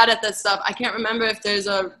really bad at that stuff. I can't remember if there's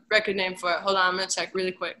a record name for it. Hold on, I'm going to check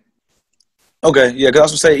really quick. Okay, yeah, because I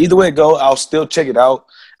was going to say, either way it go, I'll still check it out.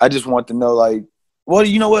 I just want to know, like, well,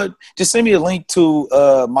 you know what? Just send me a link to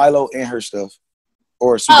Milo and her stuff.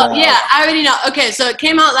 Or Sudan I already know. Okay, so it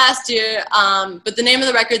came out last year, but the name of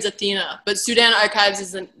the record's Athena, but Sudan Archives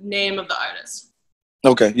is the name of the artist.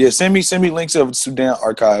 Okay, yeah, send me links of Sudan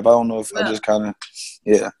Archive. I don't know if I just kind of,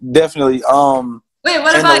 definitely. Wait,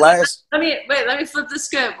 what about let me flip the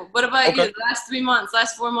script. What about you? The last 3 months,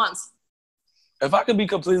 last 4 months? If I could be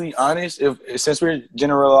completely honest, since we're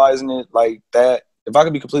generalizing it like that, if I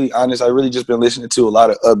could be completely honest, I really just been listening to a lot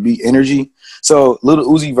of upbeat energy. So Lil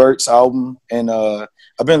Uzi Vert's album, and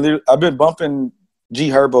I've been bumping G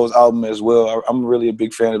Herbo's album as well. I'm really a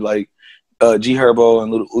big fan of like G Herbo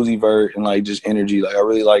and Lil Uzi Vert and like just energy. Like I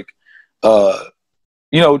really like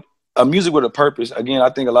a music with a purpose. Again, I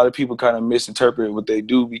think a lot of people kind of misinterpret what they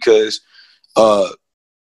do because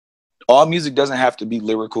all music doesn't have to be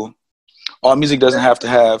lyrical. All music doesn't have to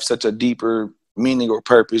have such a deeper meaning or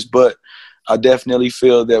purpose, but I definitely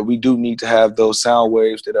feel that we do need to have those sound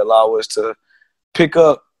waves that allow us to pick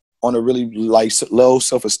up on a really like low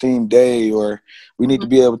self-esteem day, or we need to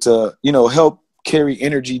be able to, help carry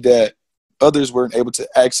energy that others weren't able to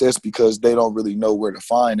access because they don't really know where to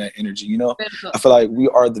find that energy. I feel like we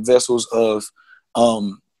are the vessels of,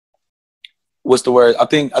 what's the word? I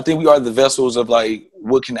think we are the vessels of like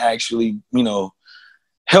what can actually,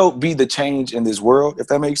 help be the change in this world, if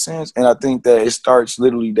that makes sense. And I think that it starts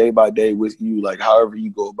literally day by day with you, like however you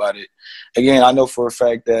go about it. Again, I know for a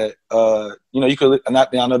fact that, you could, and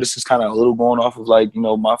I know this is kind of a little going off of like,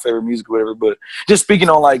 my favorite music or whatever, but just speaking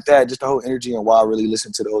on like that, just the whole energy and why I really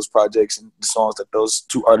listen to those projects and the songs that those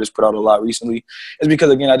two artists put out a lot recently is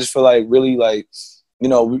because, again, I just feel like really like,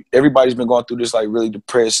 everybody's been going through this like really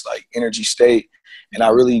depressed, like energy state. And I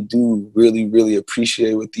really do really, really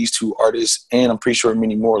appreciate what these two artists, and I'm pretty sure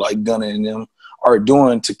many more like Gunna and them, are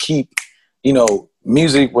doing to keep,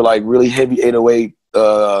 music with like really heavy 808,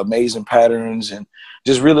 amazing patterns, and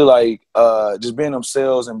just really like just being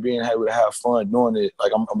themselves and being able to have fun doing it.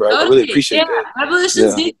 Like I really appreciate that.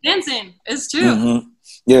 Revolutions need dancing. It's true.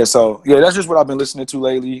 Yeah, so yeah, that's just what I've been listening to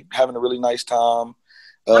lately. Having a really nice time.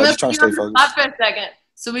 I'm gonna Just trying put to you on stay the focused. spot for a second.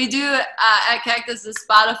 So we do at Cactus the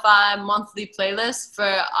Spotify monthly playlist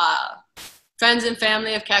for friends and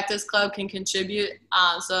family of Cactus Club can contribute.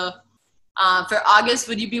 For August,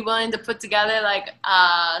 would you be willing to put together like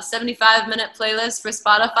a 75-minute playlist for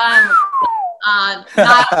Spotify?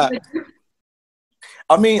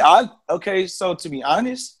 I mean, so to be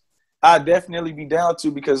honest, I'd definitely be down to,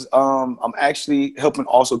 because I'm actually helping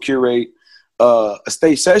also curate a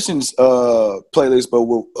state sessions playlist, but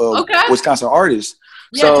with Wisconsin artists.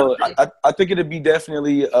 Yeah, so totally. I think it'd be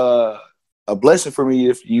definitely a blessing for me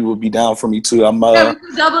if you would be down for me too. Yeah, we can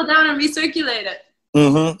double down and recirculate it.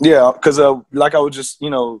 Yeah, because like I was just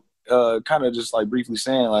kind of just like briefly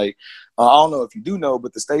saying, like I don't know if you do know,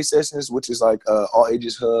 but the state sessions, which is like all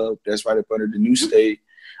ages hub, that's right up under the new state.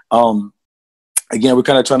 Again, we're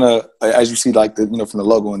kind of trying to, as you see, like from the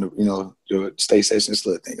logo and the state session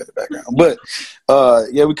slut thing in the background. But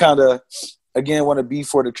yeah, we kind of again want to be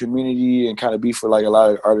for the community and kind of be for like a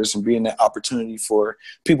lot of artists, and being that opportunity for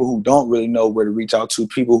people who don't really know where to reach out to,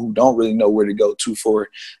 people who don't really know where to go to for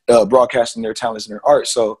broadcasting their talents and their art.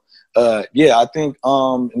 So yeah, I think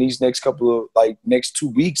in these next next 2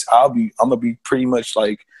 weeks, I'm gonna be pretty much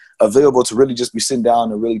like available to really just be sitting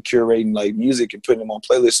down and really curating like music and putting them on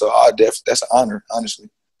playlists. So that's an honor, honestly.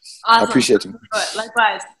 Awesome. I appreciate you.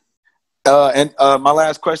 Likewise. And my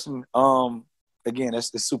last question, again,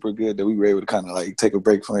 it's super good that we were able to kind of like take a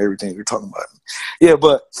break from everything we're talking about. Yeah,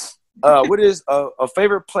 but what is a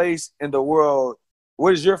favorite place in the world?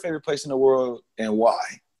 What is your favorite place in the world and why?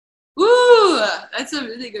 Ooh, that's a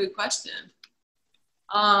really good question.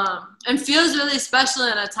 And feels really special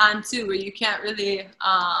in a time too where you can't really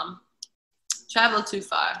travel too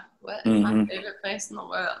far. What is my favorite place in the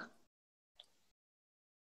world?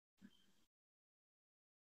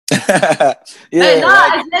 Yeah,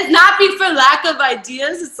 it's not be for lack of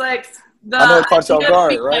ideas. It's like I know it caught you off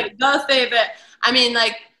guard, right? Like the favorite. I mean,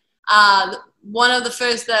 like one of the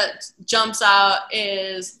first that jumps out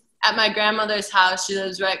is at my grandmother's house. She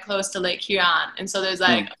lives right close to Lake Huron, and so there's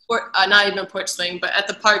like not even a porch swing, but at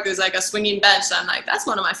the park there's like a swinging bench. So I'm like, that's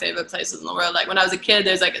one of my favorite places in the world. Like when I was a kid,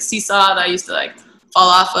 there's like a seesaw that I used to like fall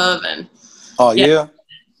off of, and yeah.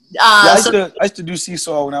 I used to do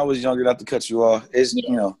seesaw when I was younger. Not to cut you off, it's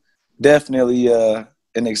definitely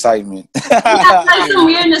an excitement. Yeah, that's some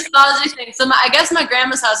weird nostalgic thing. So I guess my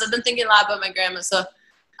grandma's house. I've been thinking a lot about my grandma. So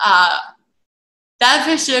that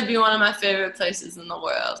for sure be one of my favorite places in the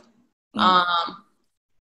world.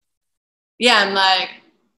 Yeah, and like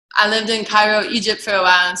I lived in Cairo, Egypt for a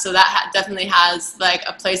while, and so that definitely has like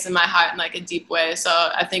a place in my heart in like a deep way. So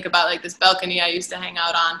I think about like this balcony I used to hang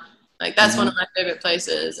out on. Like that's one of my favorite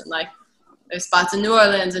places, and like there's spots in New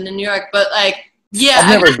Orleans and in New York, but like yeah,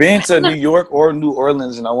 I've never been to New York or New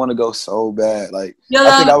Orleans, and I want to go so bad. Like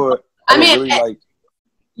I think I would really like.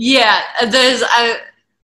 Yeah,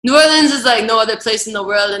 New Orleans is like no other place in the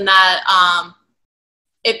world in that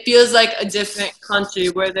it feels like a different country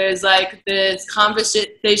where there's like this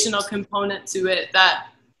conversational component to it that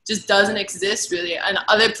just doesn't exist really. And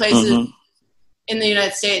other places in the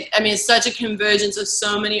United States, I mean, it's such a convergence of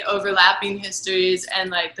so many overlapping histories,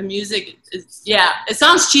 and like the music is, it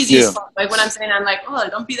sounds cheesy as fuck. Like when I'm saying, I'm like, oh,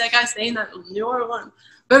 don't be that guy saying that New Orleans.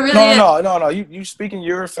 But really, no. You speaking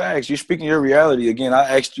your facts. You speaking your reality. Again,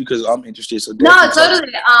 I asked you because I'm interested. So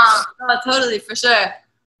totally, for sure.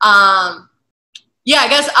 Yeah, I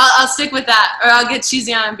guess I'll stick with that, or I'll get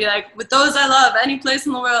cheesy on it and be like, with those I love, any place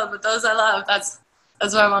in the world, with those I love, that's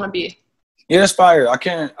where I want to be. Yeah, that's fire. Like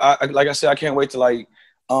I said, I can't wait to like.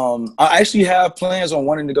 I actually have plans on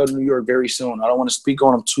wanting to go to New York very soon. I don't want to speak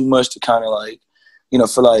on them too much to kind of like,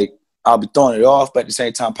 feel like I'll be throwing it off, but at the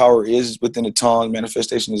same time, power is within the tongue.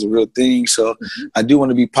 Manifestation is a real thing. So I do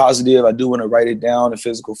want to be positive. I do want to write it down in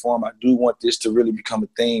physical form. I do want this to really become a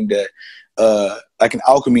thing that, like an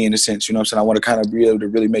alchemy in a sense, you know what I'm saying? I want to kind of be able to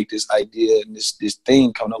really make this idea and this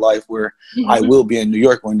thing come to life where I will be in New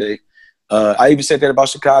York one day. I even said that about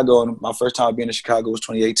Chicago, and my first time being in Chicago was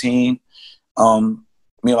 2018. Me and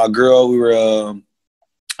my girl, we were,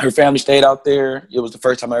 her family stayed out there. It was the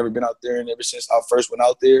first time I ever been out there, and ever since I first went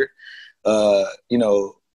out there,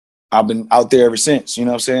 I've been out there ever since, you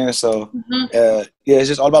know what I'm saying? So, it's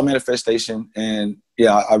just all about manifestation, and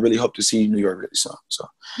I really hope to see New York really soon. So,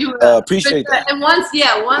 appreciate that. And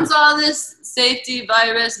once all this safety,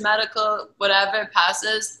 virus, medical, whatever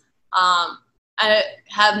passes, I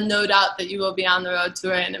have no doubt that you will be on the road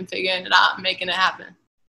touring and figuring it out and making it happen.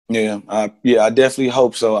 I definitely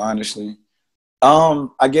hope so, honestly.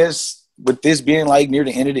 I guess with this being like near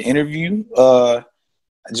the end of the interview,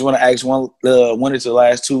 I just want to ask one to the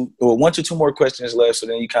last two, or one to two more questions left. So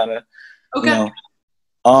then you kind of, Okay.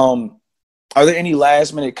 Are there any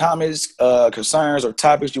last minute comments, concerns, or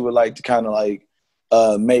topics you would like to kind of like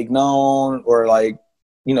make known, or like,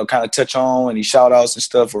 kind of touch on, any shout outs and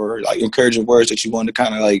stuff, or like encouraging words that you want to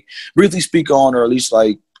kind of like briefly speak on, or at least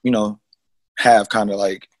like, have kind of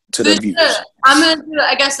like to the viewers? I'm going to do,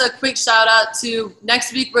 I guess, a quick shout out to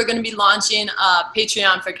next week. We're going to be launching a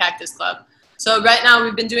Patreon for Cactus Club. So right now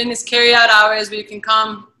we've been doing this carry out hours where you can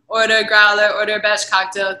come, order a growler, order a batch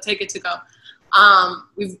cocktail, take it to go.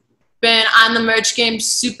 We've been on the merch game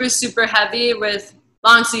super, super heavy with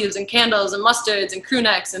long sleeves and candles and mustards and crew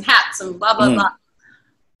necks and hats and blah, blah,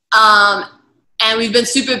 blah. And we've been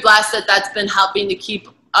super blessed that that's been helping to keep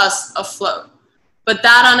us afloat. But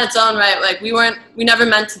that on its own, right, like we never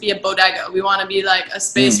meant to be a bodega. We want to be like a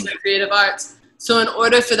space for creative arts. So in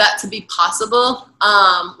order for that to be possible,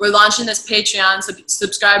 we're launching this Patreon. So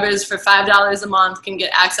subscribers for $5 a month can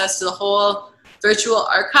get access to the whole virtual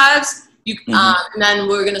archives. And then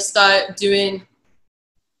we're going to start doing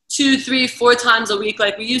 2, 3, 4 times a week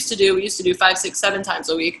like we used to do. We used to do 5, 6, 7 times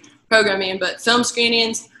a week programming, but film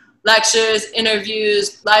screenings, lectures,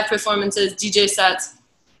 interviews, live performances, DJ sets,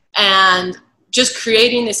 and just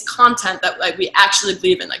creating this content that like we actually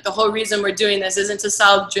believe in. Like the whole reason we're doing this isn't to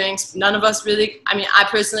sell drinks. None of us really, I mean, I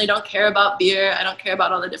personally don't care about beer. I don't care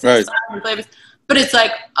about all the different styles and flavors, but it's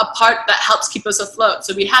like a part that helps keep us afloat.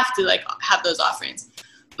 So we have to like have those offerings.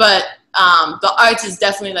 But the arts is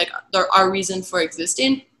definitely like our reason for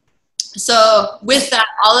existing. So with that,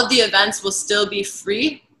 all of the events will still be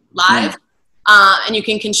free live. And you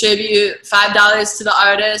can contribute $5 to the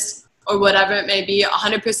artist, or whatever it may be.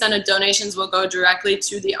 100% of donations will go directly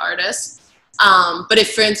to the artist. But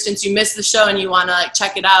if, for instance, you missed the show and you want to like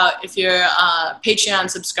check it out, if you're a Patreon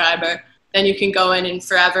subscriber, then you can go in and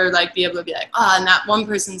forever like be able to be like, and that one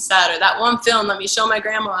person said, or that one film, let me show my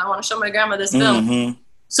grandma. I want to show my grandma this film.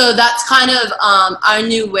 So that's kind of our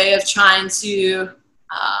new way of trying to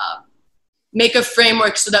make a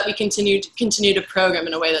framework so that we continue to program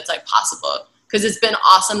in a way that's like possible. Because it's been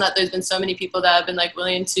awesome that there's been so many people that have been like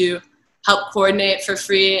willing to help coordinate for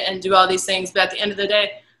free and do all these things. But at the end of the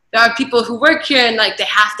day, there are people who work here and like they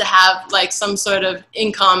have to have like some sort of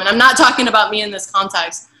income. And I'm not talking about me in this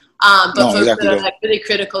context, but folks that are like really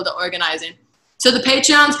critical to organizing. So the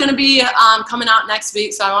Patreon's going to be coming out next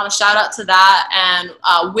week. So I want to shout out to that. And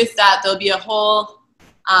with that, there'll be a whole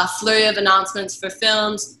flurry of announcements for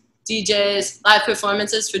films, DJs, live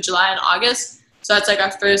performances for July and August. So that's like our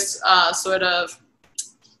first sort of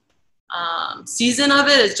season of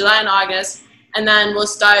it is July and August. And then we'll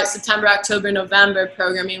start September, October, November.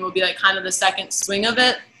 Programming will be like kind of the second swing of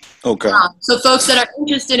it. Okay. So folks that are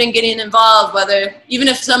interested in getting involved, whether even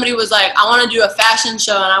if somebody was like, I want to do a fashion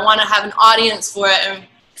show and I want to have an audience for it, and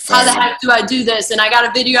how the heck do I do this? And I got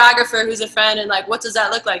a videographer who's a friend, and like, what does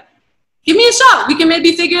that look like? Give me a shot. We can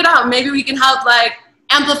maybe figure it out. Maybe we can help like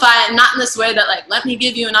amplify it, not in this way that like, let me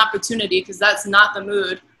give you an opportunity, because that's not the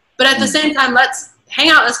mood. But at the same time, let's hang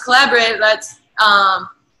out, let's collaborate, let's,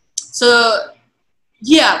 so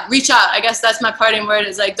yeah, reach out. I guess that's my parting word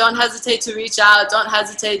is like, don't hesitate to reach out. Don't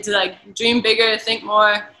hesitate to like dream bigger, think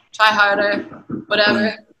more, try harder,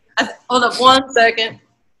 whatever. Hold up 1 second.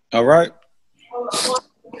 All right. Hold up 1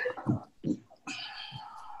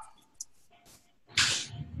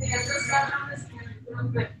 second.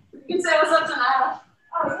 You can say what's up tonight.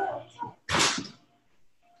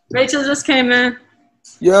 Rachel just came in.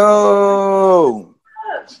 Yo.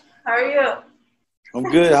 How are you? I'm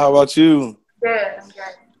good. How about you? Good. I'm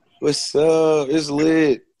good. What's up? It's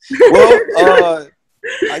lit. Well,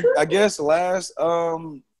 I guess last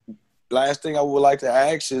thing I would like to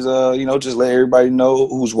ask is, just let everybody know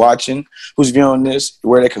who's watching, who's viewing this,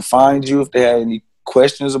 where they can find you, if they have any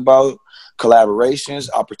questions about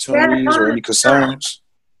collaborations, opportunities, or any concerns.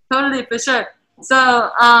 Totally, for sure.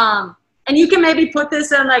 So, and you can maybe put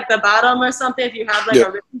this in like the bottom or something if you have like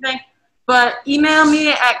a written thing. But email me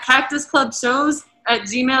at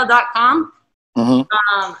cactusclubshows@gmail.com.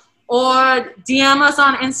 Or DM us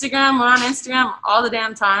on Instagram. We're on Instagram all the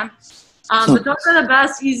damn time. But those are the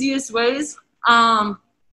best, easiest ways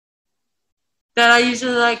that I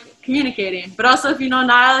usually like communicating. But also, if you know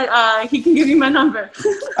Nile, he can give you my number.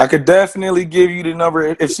 I could definitely give you the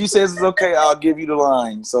number. If she says it's okay, I'll give you the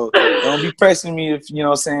line. So don't be pressing me if, she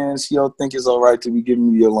don't think it's all right to be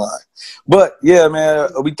giving me your line. But, yeah, man,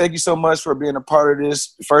 we thank you so much for being a part of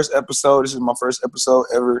this first episode. This is my first episode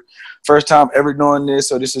ever. First time ever doing this,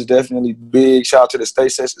 so this is definitely big. Shout out to the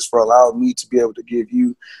State Sessions for allowing me to be able to give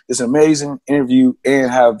you this amazing interview and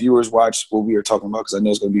have viewers watch what we are talking about, because I know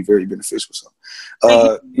it's going to be very beneficial. So,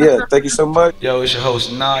 yeah. Yeah, thank you so much. Yo, it's your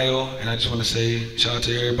host, Nile, and I just want to say shout out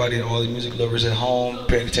to everybody and all the music lovers at home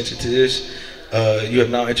paying attention to this. You have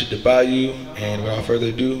now entered the Bayou, and without further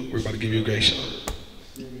ado, we're about to give you a great show.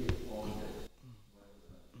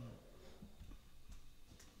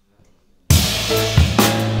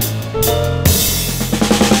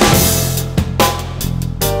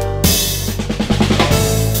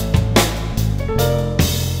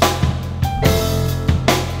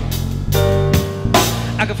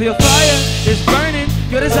 I can feel fire, it's burning,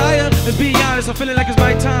 your desire. Let's be honest, I'm feeling like it's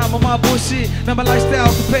my time. On my bullshit, now my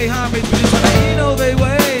lifestyle can pay homage. We just tryna innovate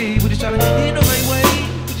way, we just tryna innovate way,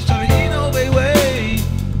 we just tryna innovate way.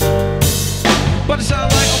 About to shine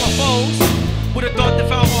light on my foes, with a thought that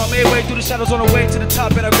found my made way through the shadows on the way to the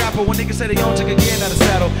top at a grapple. When niggas say they don't take again out of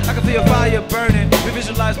saddle, I can feel fire burning, we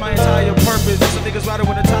visualize my entire purpose. Some niggas riding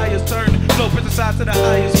when the tires turn, flow pesticides to the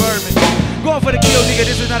highest vermin. Going for the kill, nigga,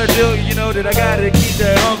 this is not a deal. You know that I gotta keep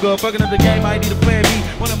that hunger. Fucking up the game, I need a plan B.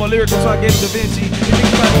 One of my lyrics, so I gave it Da Vinci. If niggas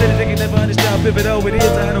try to say that they can never understand how pivotal it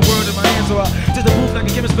is, I had a word in my hand, so I took the booth like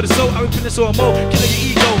a chemist for the soul. I repent it so I'm more, killing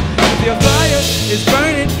your ego. I can feel fire, it's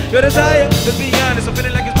burning, your desire. Let's be honest, I'm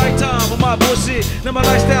feeling like it's my time. On my bullshit, now my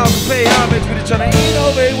lifestyle can pay homage. We just tryna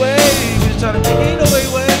innovate way, we just tryna innovate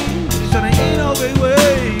way, we just tryna innovate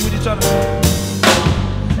way, we just tryna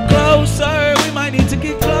closer. We might need to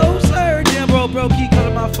get closer. Damn, bro, keep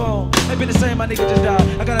calling my phone. Ain't been the same, my nigga just died.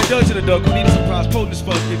 I got a dog to the dog who needed some prize, potent as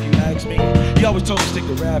fuck if you ask me. He always told me to stick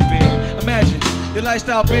to rap in. Imagine your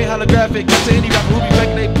lifestyle being holographic. Get to any rapper who be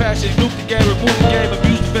faking they passion. Nuke the game, remove the game,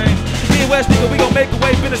 abuse the fame. Me and West nigga, we gon' make a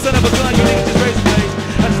way. Been the son of a gun, you niggas just raise the place.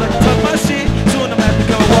 I just like to talk my shit, soon I'm have to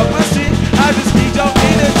go walk my shit. I just need your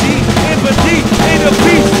energy, empathy, inner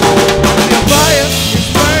peace. Your fire, it's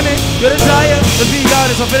burning, your desire. To be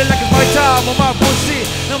honest, I'm feeling like it's my time. On my bullshit,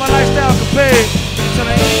 now my lifestyle compared. We just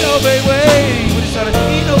tryna innovate way, we just tryna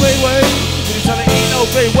innovate way, we just tryna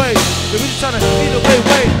innovate way, we just tryna innovate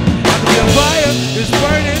way. I can feel fire, it's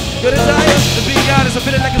burning, your desire. To be honest, I'm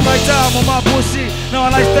feeling like it's my time. On my bullshit, now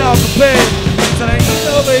my lifestyle compared. We just tryna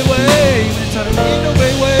innovate way, we just tryna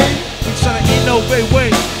innovate way, we just tryna innovate way,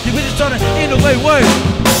 we just tryna innovate way.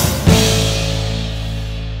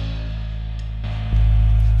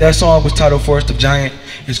 That song was titled Forest of Giant.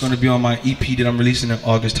 It's going to be on my EP that I'm releasing in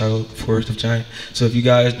August titled Forest of Giant. So if you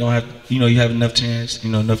guys don't have, you have enough chance,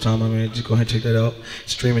 enough time, my man, just go ahead and check that out.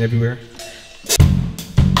 It's streaming everywhere.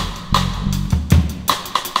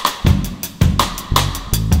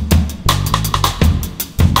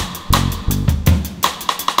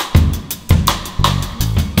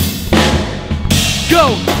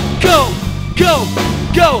 Go, go, go,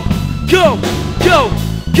 go, go, go,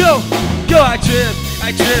 go, go, I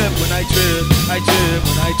trip when I trip, I trip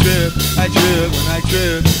when I trip, I trip when I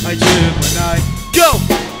trip, I trip when I go,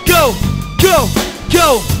 go, go,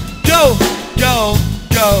 go, go, go,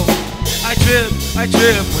 go. I trip when I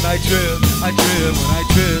trip, I trip when I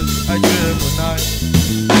trip, I trip when I.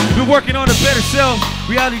 Been working on a better self,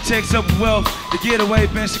 reality takes up wealth. The getaway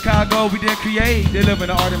been Chicago, we didn't create. They live in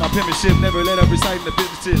the art of my penmanship, never let up reciting the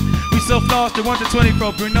businesses. We so lost, they want the 20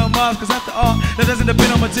 pro, bring no moms, cause after all, that doesn't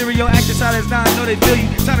depend on material. Acting side is not, I know they feel you,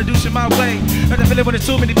 time to do shit my way. Not to feel it when there's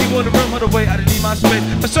too many people in the room, on the way, I didn't need my space.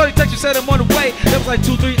 But shorty text you, said I'm on the way, that was like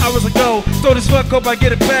 2-3 hours ago. Stole this fuck, hope I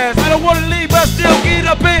get it fast. I don't wanna leave, but I still get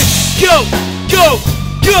up and go, go,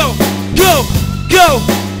 go, go, go,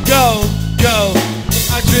 go, go.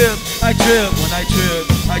 I trip when I trip,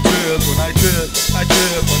 I trip when I trip, I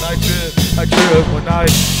trip when I trip, I trip when I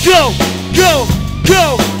go, go,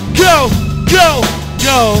 go, go, go,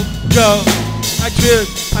 go, go. I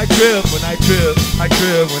trip when I trip, I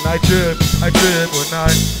trip when I trip, I trip when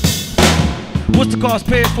I. What's the cost?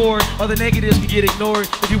 Pay it forward. All the negatives can get ignored.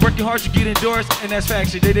 If you're working hard, you get endorsed, and that's fact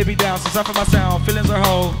shit. They be down since I found my sound. Feelings are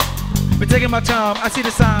whole. Been taking my time, I see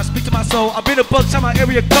the signs, speak to my soul. I've been a buck, time my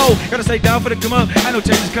area code. Gotta stay down for the come up. I know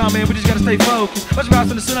change is coming, we just gotta stay focused. Watch your eyes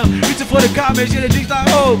from the sun up, reaching for the comments. Yeah, the dreams not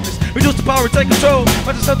hopeless. Reduce the power, take control.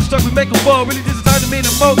 Watch the self-destruct, we make them fall. Really, this is time to mean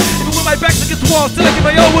the most. Even with my back against the wall, still I get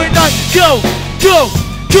my own way night. Go, go,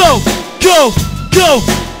 go, go, go,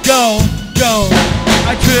 go, go.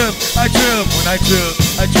 I trip when I trip,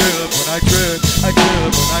 I trip when I trip, I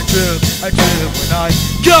trip when I trip, I trip when I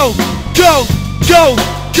go, go, go,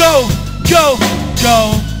 go, go,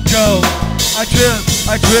 go, go. I trip when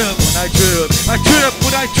I trip, I trip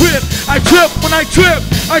when I trip, I trip when I trip,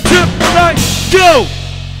 I trip when I go.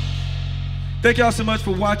 Thank y'all so much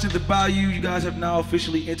for watching the Bayou. You guys have now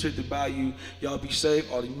officially entered the Bayou. Y'all be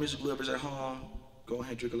safe. All the music lovers at home, go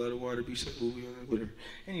ahead and drink a lot of water. Be safe. Whatever.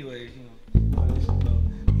 Anyway,